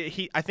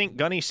think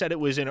Gunny said it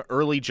was in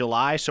early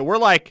July, so we're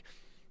like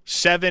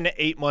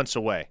 7-8 months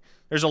away.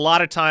 There's a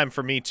lot of time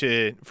for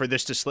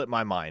this to slip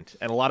my mind,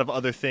 and a lot of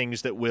other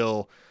things that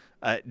will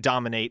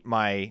dominate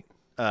my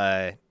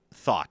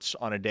thoughts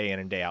on a day in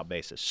and day out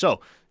basis.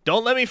 So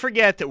don't let me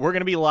forget that we're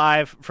going to be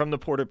live from the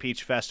Porter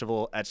Peach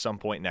Festival at some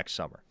point next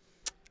summer.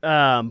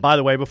 By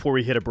the way, before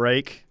we hit a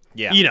break,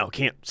 yeah,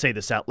 can't say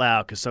this out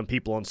loud because some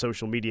people on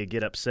social media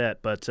get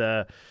upset, but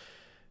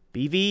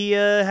BV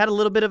had a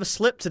little bit of a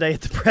slip today at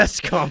the press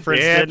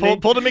conference. Yeah, didn't he?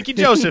 pulled a Mickey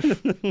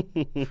Joseph.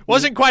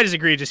 Wasn't quite as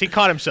egregious. He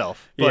caught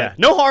himself. But yeah,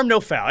 no harm, no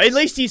foul. At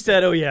least he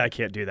said, "Oh yeah, I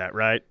can't do that."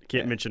 Right?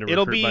 Can't mention a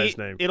recruit by his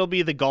name. It'll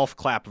be the golf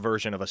clap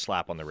version of a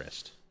slap on the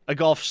wrist. A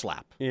golf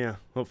slap. Yeah,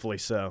 hopefully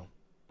so.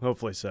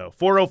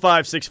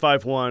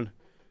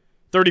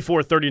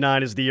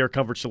 405-651-3439 is the Air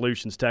Comfort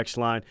Solutions text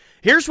line.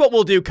 Here's what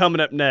we'll do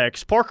coming up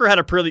next. Parker had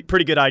a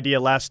pretty good idea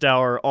last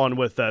hour on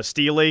with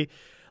Steely.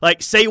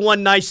 Like, say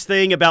one nice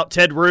thing about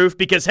Ted Roof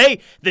because, hey,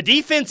 the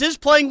defense is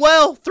playing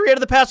well 3 out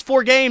of the past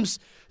 4 games.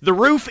 The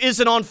roof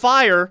isn't on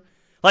fire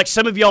like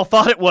some of y'all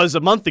thought it was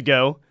a month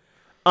ago.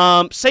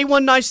 Say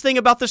one nice thing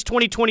about this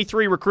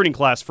 2023 recruiting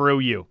class for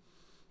OU.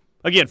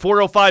 Again,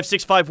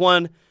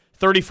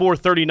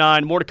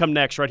 405-651-3439. More to come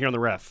next right here on The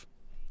Ref.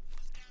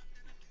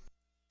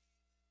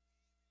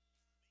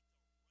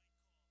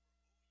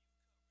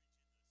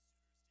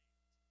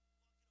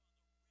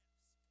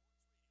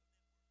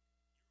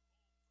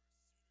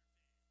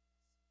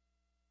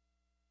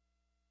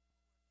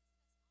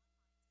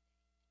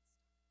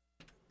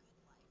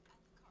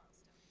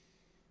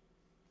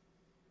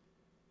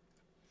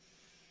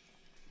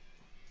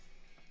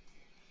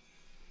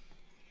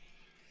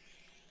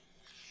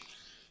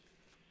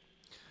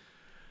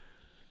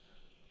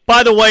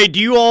 By the way, do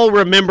you all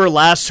remember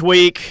last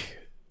week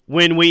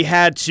when we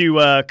had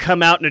to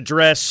come out and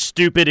address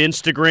stupid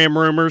Instagram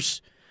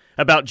rumors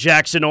about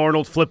Jackson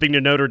Arnold flipping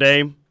to Notre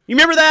Dame? You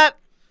remember that?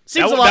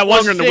 Seems a lot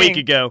longer than a week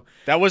ago.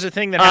 That was a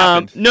thing that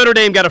happened. Notre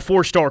Dame got a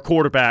 4-star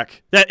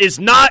quarterback. That is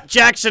not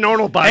Jackson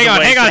Arnold, by the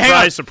way. Hang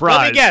on. Surprise.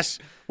 Let me guess.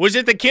 Was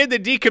it the kid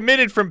that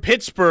decommitted from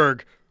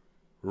Pittsburgh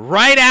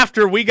right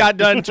after we got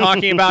done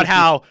talking about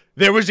how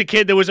there was a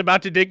kid that was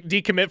about to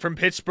decommit from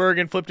Pittsburgh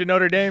and flip to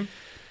Notre Dame?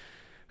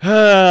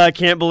 I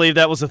can't believe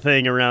that was a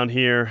thing around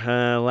here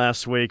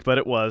last week, but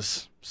it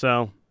was.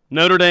 So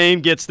Notre Dame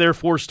gets their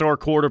 4-star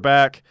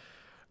quarterback.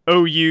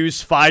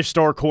 OU's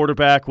 5-star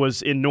quarterback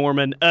was in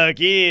Norman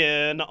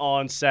again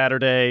on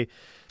Saturday.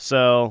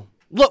 So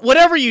look,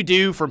 whatever you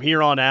do from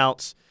here on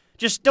out,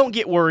 just don't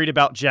get worried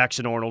about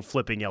Jackson Arnold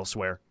flipping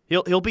elsewhere.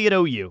 He'll be at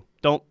OU.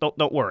 Don't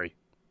worry.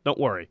 Don't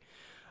worry.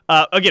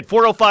 Again,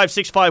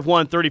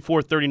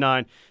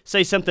 405-651-3439.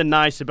 Say something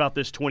nice about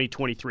this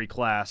 2023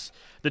 class.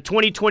 The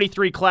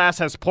 2023 class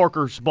has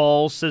Parker's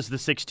balls, says the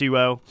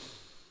 620.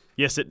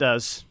 Yes, it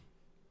does.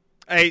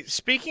 Hey,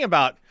 speaking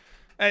about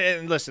 –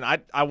 and listen,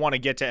 I want to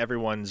get to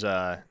everyone's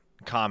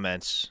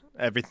comments,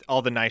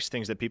 all the nice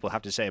things that people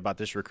have to say about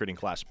this recruiting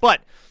class.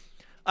 But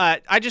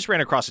I just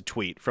ran across a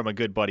tweet from a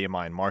good buddy of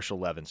mine, Marshall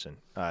Levinson,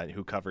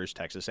 who covers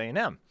Texas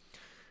A&M.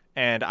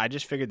 And I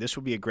just figured this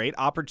would be a great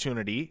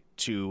opportunity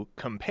to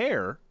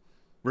compare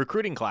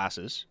recruiting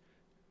classes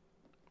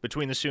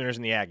between the Sooners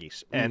and the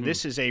Aggies. And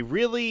this is a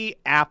really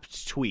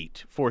apt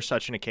tweet for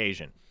such an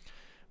occasion.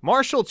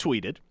 Marshall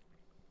tweeted,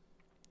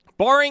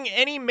 barring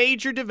any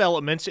major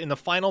developments in the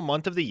final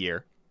month of the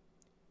year,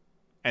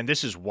 and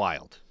this is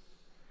wild,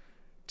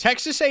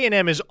 Texas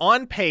A&M is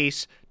on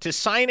pace to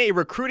sign a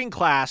recruiting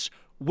class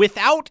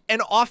without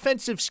an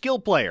offensive skill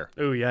player.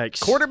 Oh,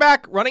 yikes.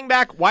 Quarterback, running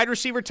back, wide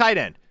receiver, tight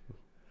end.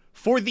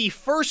 For the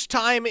first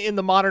time in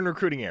the modern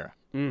recruiting era.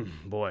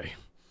 Boy.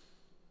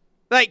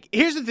 Like,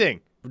 here's the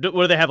thing. What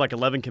do they have, like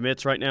 11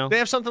 commits right now? They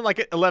have something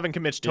like 11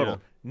 commits total.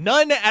 Yeah.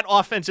 None at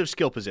offensive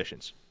skill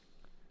positions.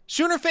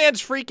 Sooner fans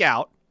freak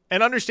out,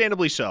 and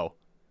understandably so,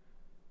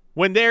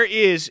 when there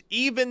is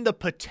even the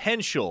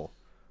potential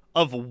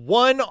of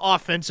one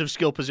offensive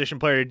skill position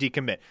player to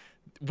decommit.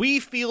 We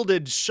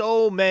fielded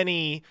so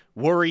many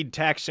worried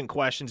texts and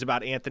questions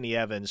about Anthony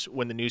Evans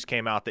when the news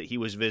came out that he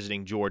was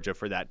visiting Georgia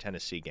for that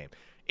Tennessee game.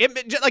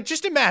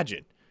 Just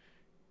imagine.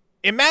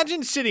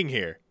 Imagine sitting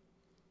here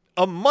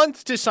a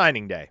month to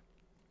signing day,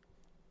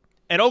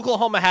 and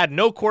Oklahoma had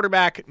no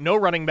quarterback, no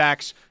running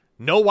backs,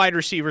 no wide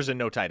receivers, and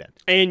no tight end.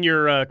 And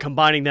you're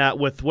combining that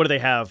with, what do they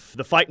have?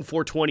 The Fighting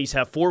 420s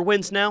have 4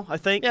 wins now, I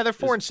think? Yeah, they're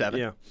 4-7.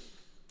 Yeah.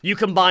 You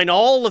combine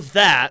all of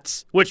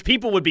that, which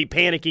people would be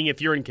panicking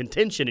if you're in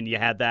contention and you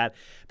had that,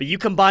 but you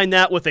combine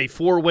that with a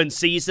 4-win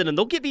season, and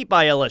they'll get beat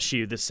by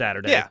LSU this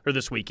Saturday or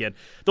this weekend.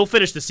 They'll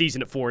finish the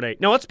season at 4-8.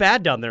 No, it's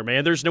bad down there,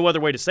 man. There's no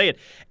other way to say it.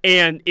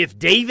 And if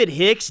David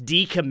Hicks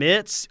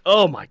decommits,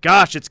 oh my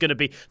gosh, it's going to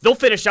be – they'll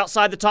finish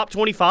outside the top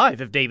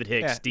 25 if David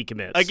Hicks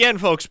decommits. Again,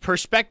 folks,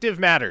 perspective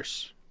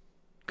matters.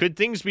 Could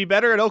things be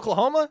better at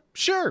Oklahoma?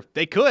 Sure,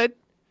 they could.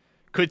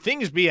 Could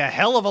things be a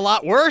hell of a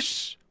lot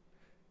worse?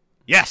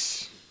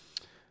 Yes.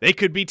 They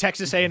could be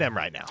Texas A&M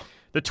right now.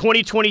 The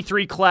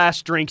 2023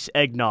 class drinks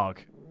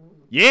eggnog.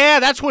 Yeah,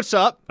 that's what's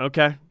up.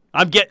 Okay.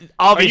 I'm getting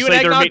obviously. Are you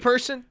an eggnog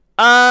person?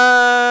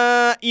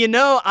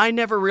 I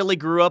never really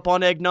grew up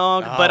on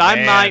eggnog, but man.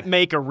 I might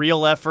make a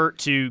real effort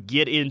to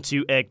get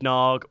into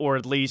eggnog, or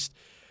at least,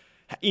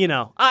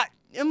 I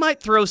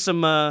might throw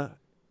some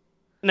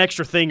an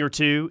extra thing or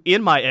two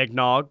in my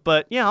eggnog.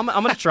 But yeah, I'm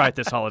going to try it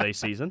this holiday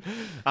season.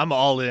 I'm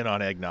all in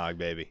on eggnog,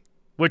 baby.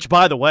 Which,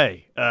 by the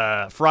way,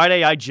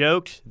 Friday I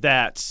joked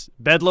that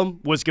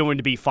Bedlam was going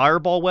to be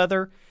fireball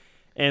weather,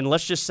 and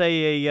let's just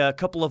say a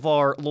couple of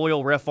our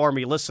loyal Ref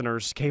Army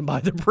listeners came by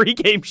the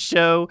pregame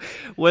show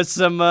with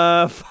some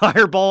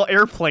fireball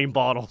airplane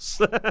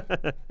bottles.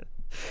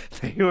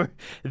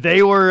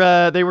 They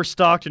were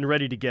stocked and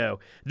ready to go.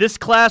 This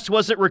class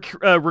wasn't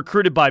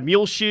recruited by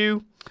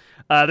Muleshoe.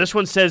 This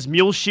one says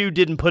Muleshoe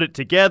didn't put it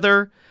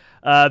together.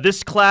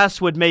 This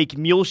class would make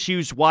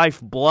Muleshoe's wife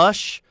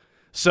blush.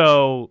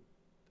 So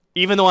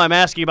even though I'm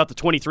asking about the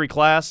 23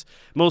 class,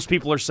 most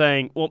people are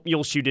saying, well,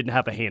 Muleshoe didn't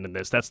have a hand in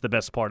this. That's the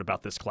best part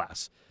about this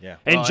class. Yeah.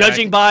 And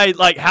judging by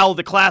how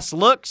the class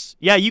looks,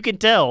 yeah, you can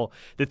tell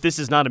that this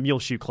is not a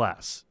Muleshoe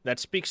class. That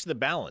speaks to the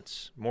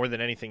balance more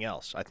than anything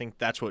else. I think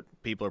that's what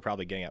people are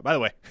probably getting at. By the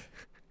way,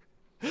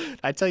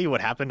 I tell you what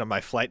happened on my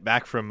flight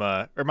back from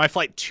my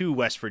flight to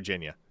West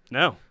Virginia.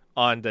 No.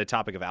 On the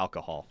topic of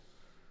alcohol.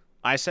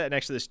 I sat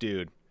next to this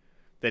dude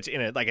that's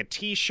in a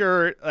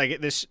T-shirt, like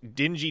this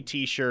dingy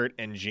T-shirt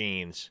and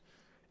jeans,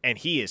 and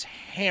he is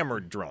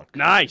hammered drunk.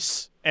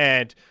 Nice.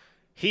 And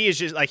he is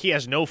just he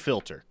has no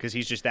filter because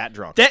he's just that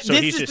drunk. This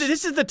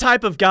is the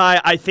type of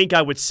guy I think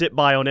I would sit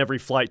by on every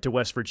flight to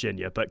West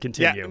Virginia, but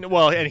continue. Yeah,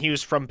 well, and he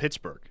was from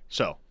Pittsburgh,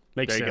 so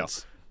makes there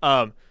sense. You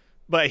go.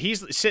 But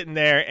he's sitting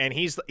there, and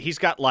he's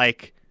got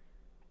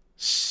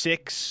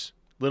 6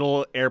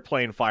 little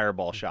airplane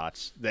fireball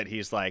shots that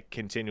he's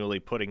continually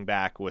putting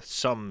back with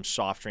some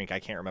soft drink. I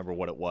can't remember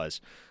what it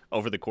was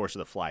over the course of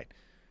the flight.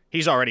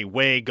 He's already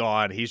way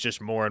gone. He's just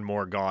more and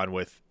more gone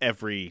with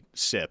every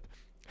sip.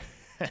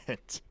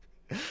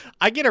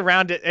 I get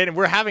around it, and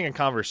we're having a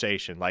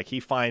conversation. He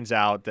finds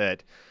out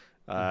that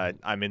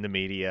I'm in the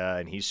media,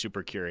 and he's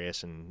super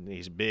curious, and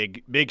he's a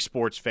big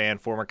sports fan,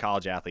 former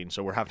college athlete, and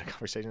so we're having a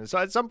conversation. So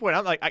at some point,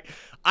 I'm like,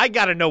 I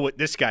got to know what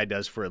this guy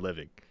does for a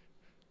living.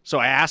 So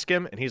I ask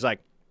him, and he's like,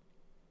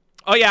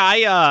 oh,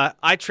 yeah,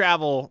 I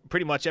travel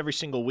pretty much every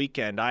single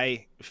weekend.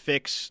 I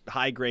fix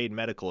high-grade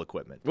medical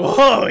equipment.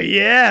 Oh,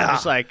 yeah. I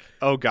was like,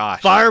 oh,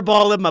 gosh.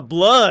 Fireball in my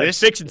blood,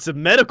 fixing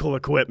some medical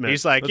equipment.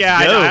 He's like,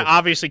 I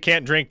obviously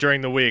can't drink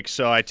during the week,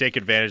 so I take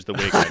advantage of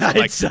the weekend.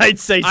 I'd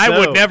say so. I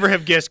would never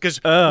have guessed, because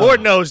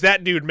Lord knows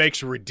that dude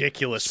makes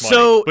ridiculous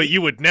money, but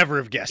you would never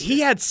have guessed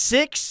He had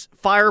 6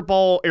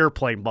 Fireball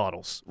airplane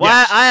bottles. Well,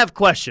 yes. I have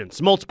questions,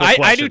 multiple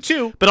questions. I do,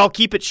 too. But I'll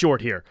keep it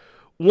short here.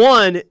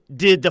 One,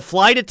 did the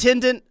flight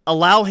attendant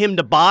allow him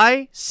to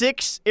buy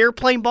 6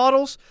 airplane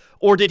bottles,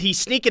 or did he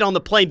sneak it on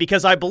the plane?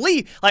 Because I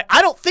believe,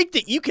 I don't think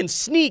that you can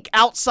sneak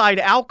outside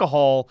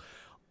alcohol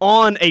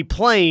on a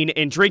plane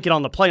and drink it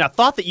on the plane. I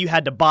thought that you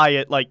had to buy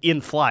it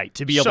in flight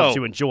to be able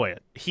to enjoy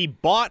it. He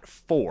bought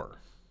 4.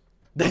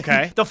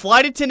 Okay. The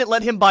flight attendant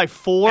let him buy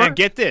 4? And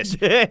get this.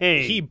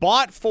 Dang. He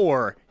bought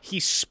 4. He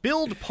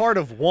spilled part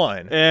of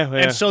one.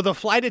 And so the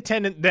flight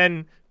attendant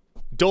then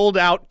doled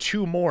out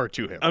 2 more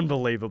to him.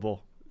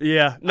 Unbelievable.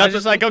 Yeah. I was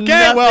just like, okay,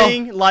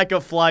 nothing like a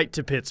flight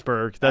to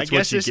Pittsburgh. That's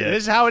what you get.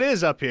 This is how it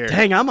is up here.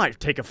 Dang, I might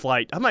take a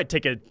flight. I might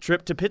take a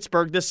trip to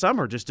Pittsburgh this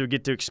summer just to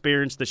get to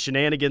experience the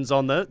shenanigans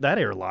on that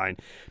airline.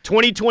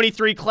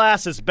 2023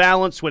 class is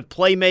balanced with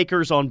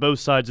playmakers on both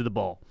sides of the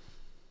ball.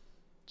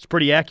 It's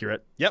pretty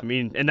accurate. Yep. I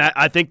mean, and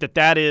I think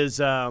that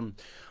is,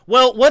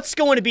 what's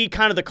going to be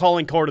kind of the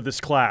calling card of this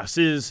class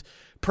is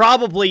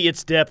probably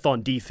its depth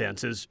on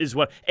defense is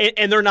what,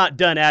 and they're not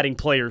done adding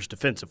players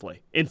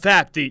defensively. In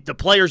fact, the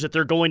players that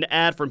they're going to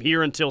add from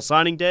here until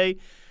signing day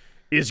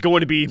is going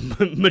to be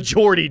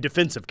majority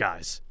defensive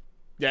guys.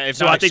 Yeah, if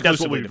so not I think that's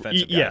what we.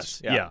 Defensive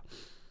yes, guys.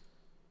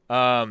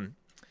 Yeah.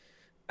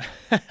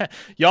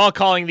 Y'all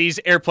calling these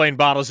airplane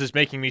bottles is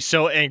making me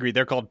so angry.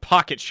 They're called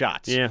pocket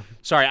shots. Yeah.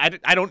 Sorry,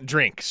 I don't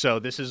drink, so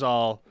this is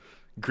all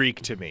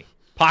Greek to me.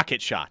 Pocket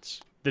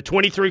shots. The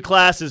 23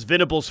 class is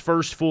Venable's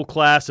first full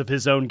class of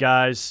his own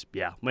guys.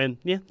 Yeah,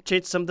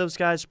 chance some of those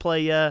guys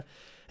play as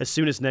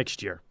soon as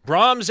next year.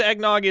 Brahms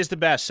eggnog is the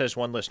best, says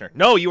one listener.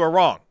 No, you are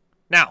wrong.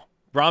 Now,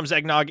 Brahms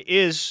eggnog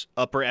is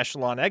upper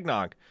echelon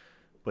eggnog,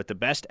 but the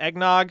best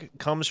eggnog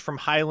comes from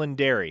Highland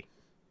Dairy.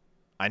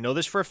 I know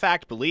this for a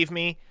fact. Believe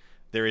me,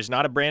 there is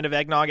not a brand of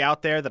eggnog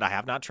out there that I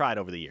have not tried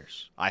over the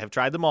years. I have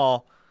tried them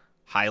all.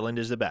 Highland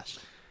is the best.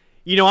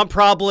 You know, I'm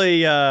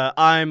probably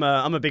I'm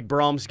a big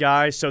Brahms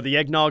guy, so the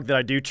eggnog that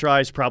I do try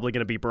is probably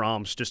going to be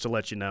Brahms. Just to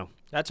let you know,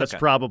 That's okay.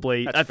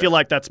 probably. That's I fair. feel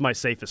like that's my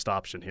safest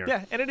option here.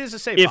 Yeah, and it is a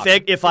safe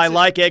option. If I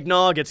like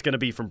eggnog, it's going to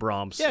be from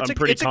Brahms. Yeah, I'm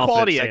pretty it's confident a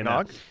quality saying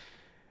eggnog.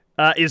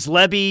 that. Is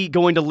Lebby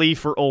going to leave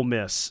for Ole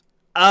Miss?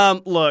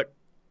 Look,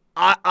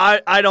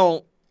 I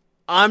don't.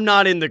 I'm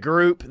not in the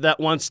group that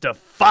wants to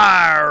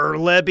fire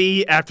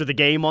Lebby after the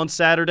game on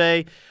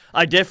Saturday.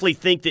 I definitely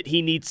think that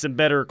he needs some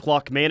better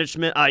clock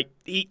management.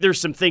 There's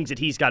some things that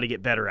he's got to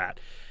get better at.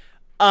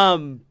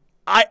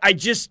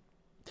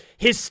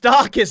 His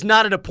stock is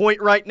not at a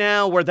point right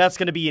now where that's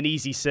going to be an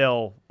easy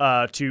sell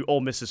to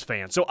Ole Miss's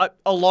fans. So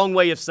a long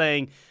way of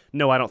saying,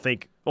 no, I don't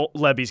think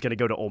Lebby's going to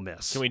go to Ole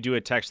Miss. Can we do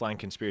a text line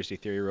conspiracy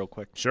theory real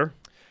quick? Sure.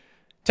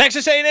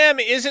 Texas A&M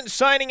isn't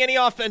signing any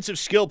offensive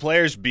skill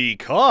players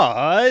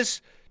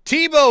because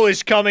Tebow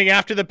is coming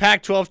after the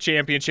Pac-12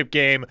 championship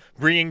game,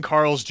 bringing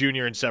Carl's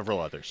Jr. and several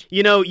others.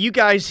 You know, you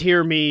guys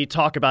hear me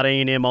talk about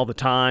A&M all the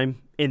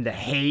time and the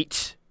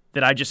hate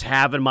that I just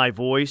have in my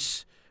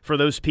voice for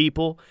those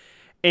people.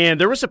 And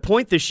there was a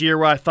point this year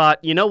where I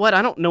thought, you know what,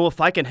 I don't know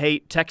if I can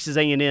hate Texas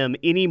A&M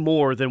any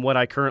more than what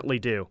I currently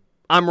do.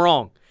 I'm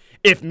wrong.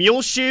 If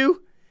Muleshoe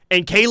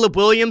and Caleb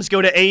Williams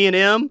go to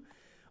A&M,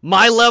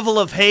 my level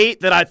of hate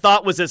that I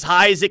thought was as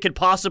high as it could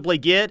possibly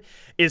get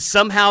is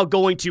somehow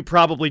going to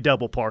probably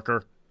double,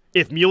 Parker,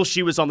 if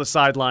Muleshoe is on the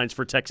sidelines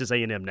for Texas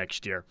A&M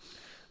next year.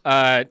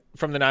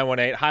 From the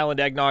 918, Highland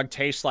eggnog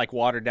tastes like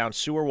watered-down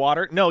sewer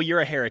water. No,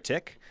 you're a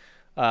heretic.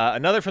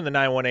 Another from the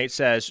 918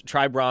 says,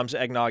 try Brahms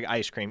eggnog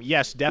ice cream.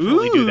 Yes,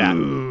 definitely do that.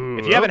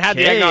 If you haven't had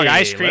the eggnog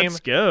ice cream, let's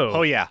go.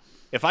 Oh, yeah.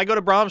 If I go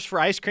to Brahms for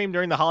ice cream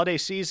during the holiday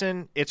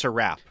season, it's a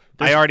wrap.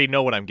 I already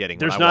know what I'm getting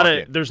when I walk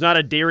in. There's not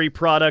a dairy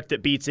product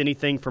that beats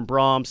anything from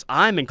Brahms.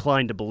 I'm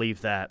inclined to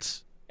believe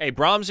that. Hey,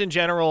 Brahms in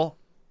general,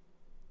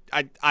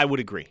 I would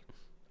agree.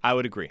 I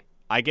would agree.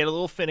 I get a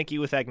little finicky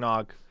with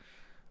eggnog.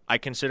 I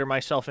consider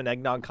myself an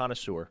eggnog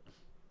connoisseur.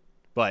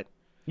 But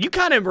you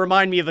kind of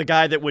remind me of the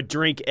guy that would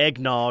drink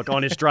eggnog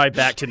on his drive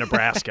back to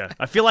Nebraska.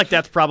 I feel like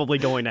that's probably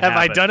going to happen.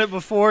 Have I done it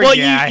before? Well,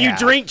 yeah, you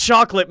drink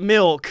chocolate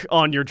milk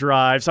on your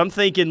drives. I'm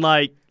thinking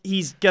like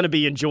he's going to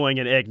be enjoying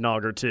an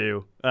eggnog or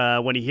two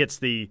when he hits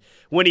the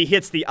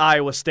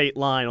Iowa State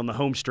line on the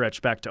home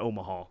stretch back to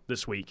Omaha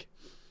this week.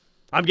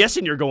 I'm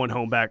guessing you're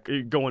going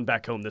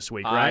back home this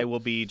week, right? I will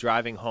be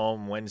driving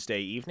home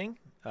Wednesday evening.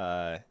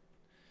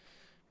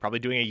 Probably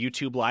doing a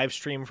YouTube live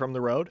stream from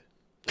the road.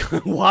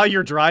 While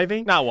you're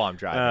driving? Not while I'm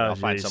driving. I'll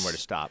find geez. somewhere to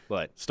stop.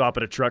 But stop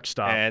at a truck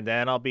stop. And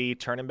then I'll be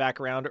turning back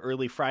around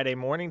early Friday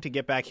morning to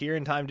get back here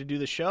in time to do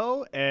the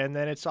show, and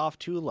then it's off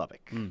to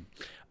Lubbock.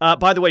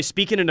 By the way,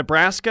 speaking of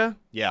Nebraska,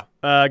 yeah,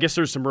 I guess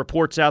there's some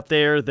reports out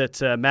there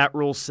that Matt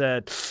Rule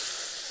said,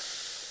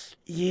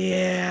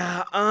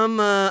 yeah,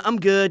 I'm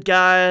good,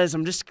 guys.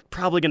 I'm just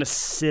probably going to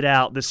sit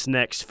out this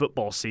next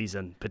football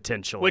season,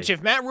 potentially. Which,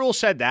 if Matt Rule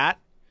said that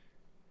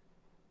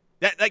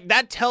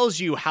tells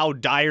you how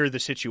dire the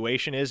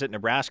situation is at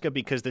Nebraska,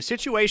 because the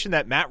situation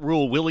that Matt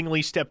Rule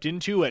willingly stepped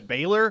into at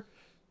Baylor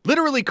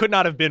literally could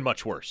not have been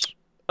much worse.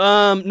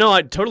 No,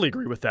 I totally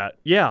agree with that.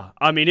 Yeah,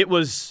 I mean, it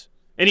was,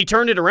 and he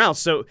turned it around.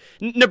 So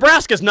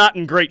Nebraska's not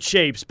in great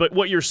shapes, but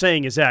what you're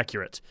saying is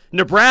accurate.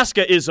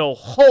 Nebraska is a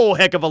whole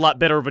heck of a lot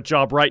better of a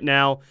job right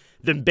now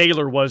than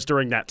Baylor was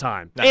during that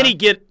time. And he'd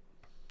get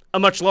a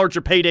much larger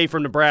payday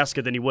from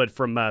Nebraska than he would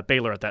from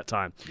Baylor at that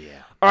time.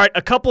 Yeah. All right,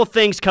 a couple of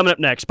things coming up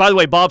next. By the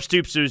way, Bob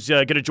Stoops is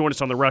going to join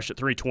us on the Rush at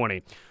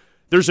 3:20.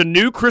 There's a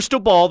new crystal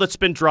ball that's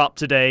been dropped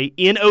today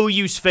in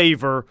OU's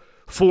favor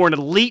for an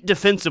elite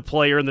defensive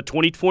player in the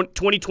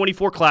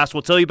 2024 class.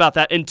 We'll tell you about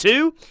that. And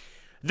two,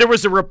 there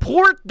was a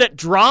report that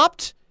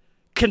dropped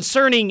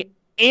concerning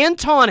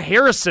Anton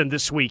Harrison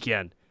this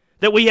weekend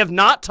that we have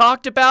not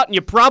talked about and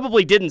you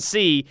probably didn't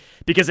see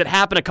because it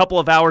happened a couple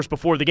of hours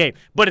before the game.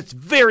 But it's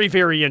very,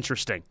 very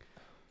interesting.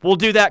 We'll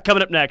do that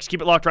coming up next.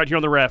 Keep it locked right here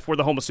on the Ref. We're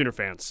the home of Sooner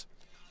fans.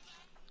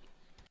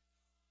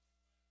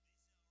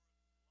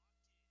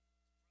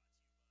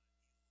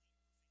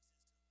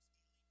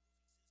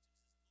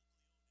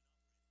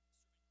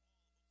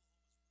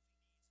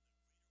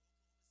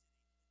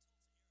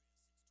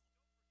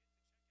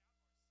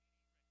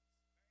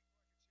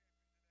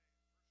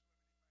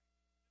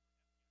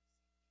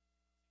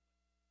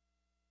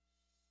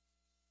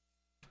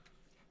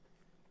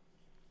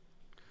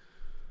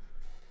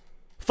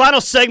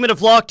 Final segment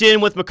of Locked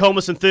In with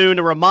McComas and Thune.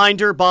 A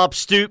reminder, Bob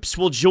Stoops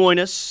will join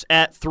us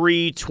at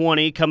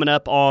 3:20 coming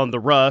up on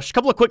The Rush. A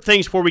couple of quick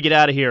things before we get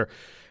out of here.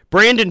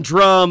 Brandon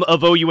Drum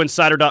of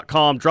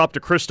OUinsider.com dropped a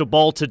crystal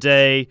ball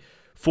today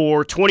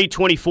for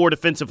 2024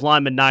 defensive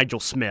lineman Nigel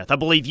Smith. I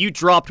believe you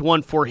dropped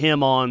one for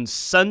him on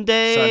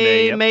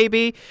Sunday yep.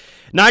 maybe.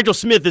 Nigel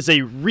Smith is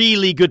a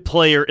really good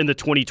player in the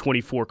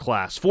 2024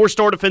 class.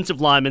 4-star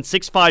defensive lineman,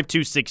 6'5",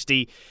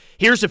 260.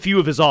 Here's a few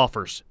of his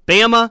offers.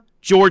 Bama,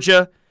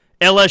 Georgia,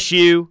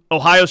 LSU,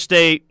 Ohio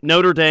State,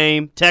 Notre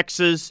Dame,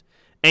 Texas,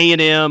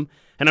 A&M,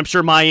 And I'm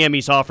sure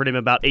Miami's offered him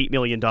about $8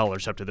 million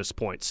up to this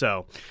point.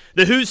 So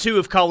the who's who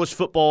of college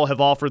football have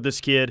offered this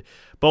kid.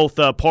 Both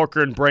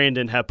Parker and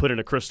Brandon have put in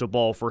a crystal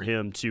ball for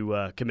him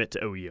to commit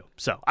to OU.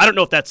 So I don't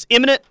know if that's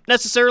imminent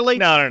necessarily.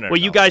 No. What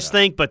you guys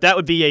think, but that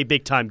would be a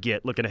big-time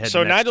get looking ahead to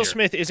next year. So Nigel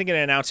Smith isn't going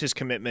to announce his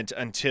commitment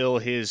until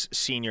his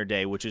senior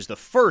day, which is the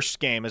first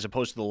game as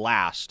opposed to the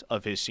last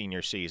of his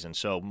senior season.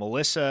 So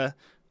Melissa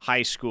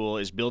High School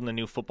is building a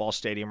new football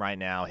stadium right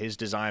now. His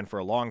design for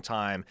a long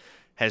time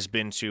has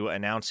been to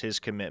announce his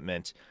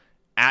commitment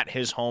at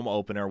his home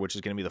opener, which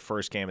is going to be the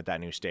first game at that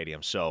new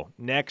stadium. So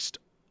next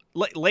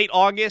late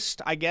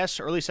August, I guess,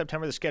 early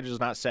September. The schedule is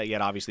not set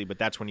yet, obviously, but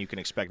that's when you can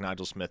expect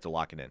Nigel Smith to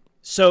lock it in.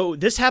 So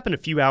this happened a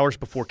few hours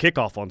before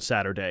kickoff on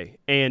Saturday,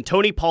 and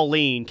Tony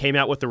Pauline came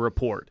out with a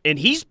report. And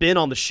he's been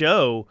on the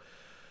show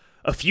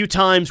a few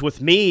times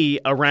with me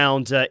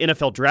around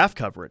NFL draft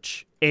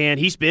coverage, and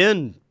he's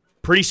been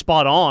pretty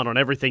spot on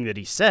everything that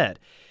he said.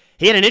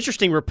 He had an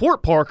interesting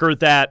report, Parker,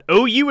 that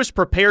OU is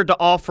prepared to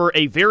offer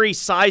a very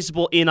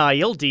sizable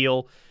NIL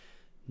deal,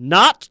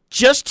 not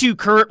just to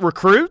current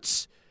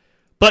recruits,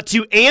 but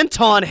to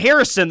Anton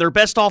Harrison, their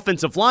best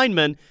offensive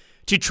lineman,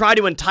 to try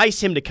to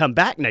entice him to come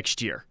back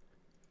next year.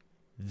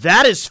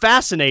 That is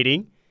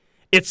fascinating.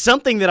 It's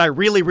something that I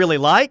really, really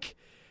like,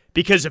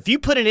 because if you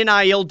put an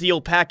NIL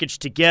deal package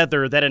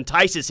together that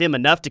entices him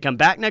enough to come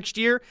back next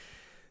year,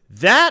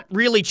 that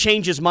really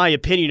changes my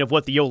opinion of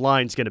what the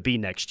O-line is going to be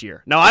next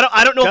year. Now,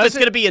 I don't know if it's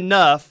going to be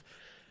enough,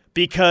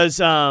 because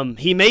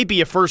he may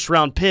be a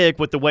first-round pick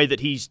with the way that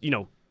he's,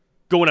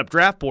 going up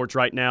draft boards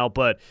right now.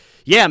 But,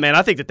 yeah, man,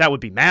 I think that would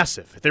be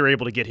massive if they were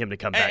able to get him to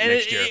come back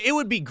next year. It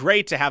would be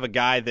great to have a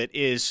guy that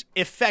is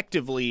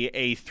effectively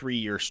a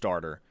 3-year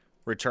starter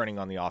returning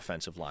on the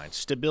offensive line.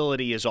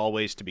 Stability is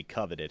always to be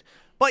coveted.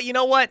 But you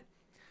know what?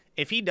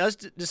 If he does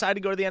decide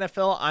to go to the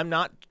NFL, I'm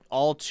not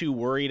all too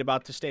worried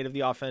about the state of the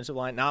offensive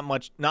line.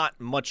 Not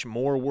much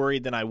more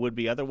worried than I would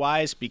be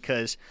otherwise,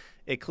 because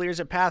it clears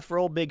a path for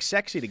old Big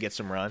Sexy to get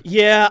some run.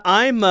 Yeah,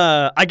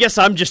 I guess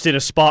I'm just in a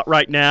spot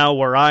right now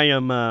where I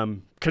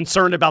am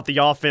concerned about the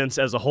offense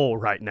as a whole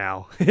right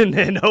now. And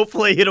then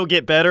hopefully it'll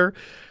get better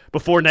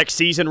before next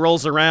season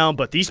rolls around.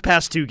 But these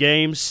past 2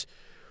 games,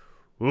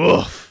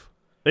 oof,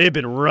 they've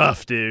been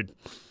rough, dude.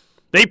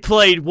 They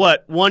played,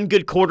 one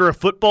good quarter of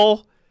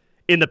football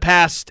in the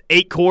past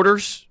 8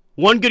 quarters?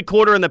 One good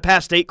quarter in the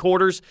past 8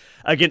 quarters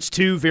against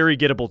 2 very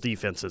gettable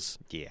defenses.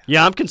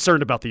 Yeah, I'm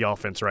concerned about the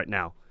offense right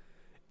now.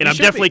 And I'm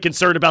definitely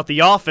concerned about the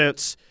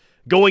offense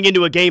going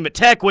into a game at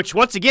Tech, which,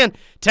 once again,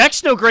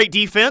 Tech's no great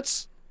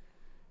defense.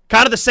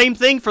 Kind of the same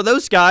thing for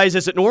those guys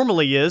as it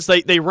normally is.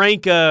 They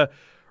rank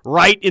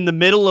right in the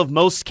middle of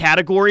most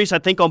categories, I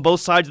think, on both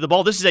sides of the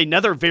ball. This is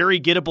another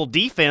very gettable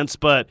defense,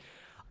 but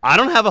I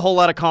don't have a whole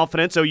lot of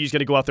confidence OU's going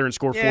to go out there and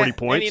score 40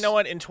 points. And you know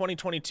what? In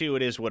 2022,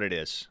 it is what it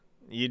is.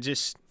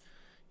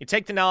 You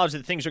take the knowledge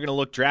that things are going to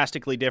look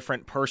drastically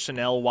different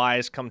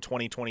personnel-wise come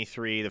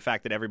 2023, the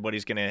fact that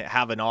everybody's going to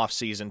have an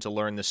offseason to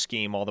learn the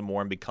scheme all the more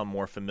and become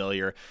more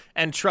familiar,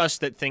 and trust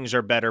that things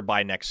are better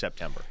by next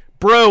September.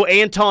 Bro,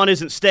 Anton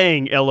isn't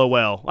staying,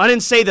 LOL. I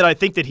didn't say that I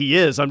think that he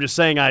is. I'm just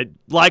saying I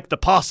like the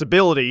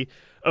possibility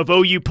of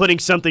OU putting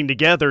something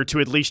together to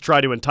at least try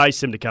to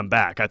entice him to come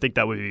back. I think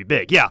that would be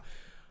big. Yeah,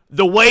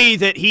 the way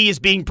that he is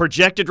being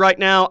projected right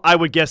now, I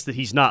would guess that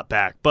he's not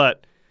back,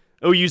 but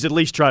OU's at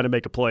least trying to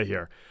make a play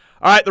here.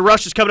 All right, The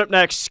Rush is coming up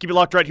next. Keep it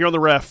locked right here on The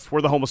Ref. We're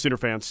the home of Sooner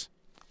fans.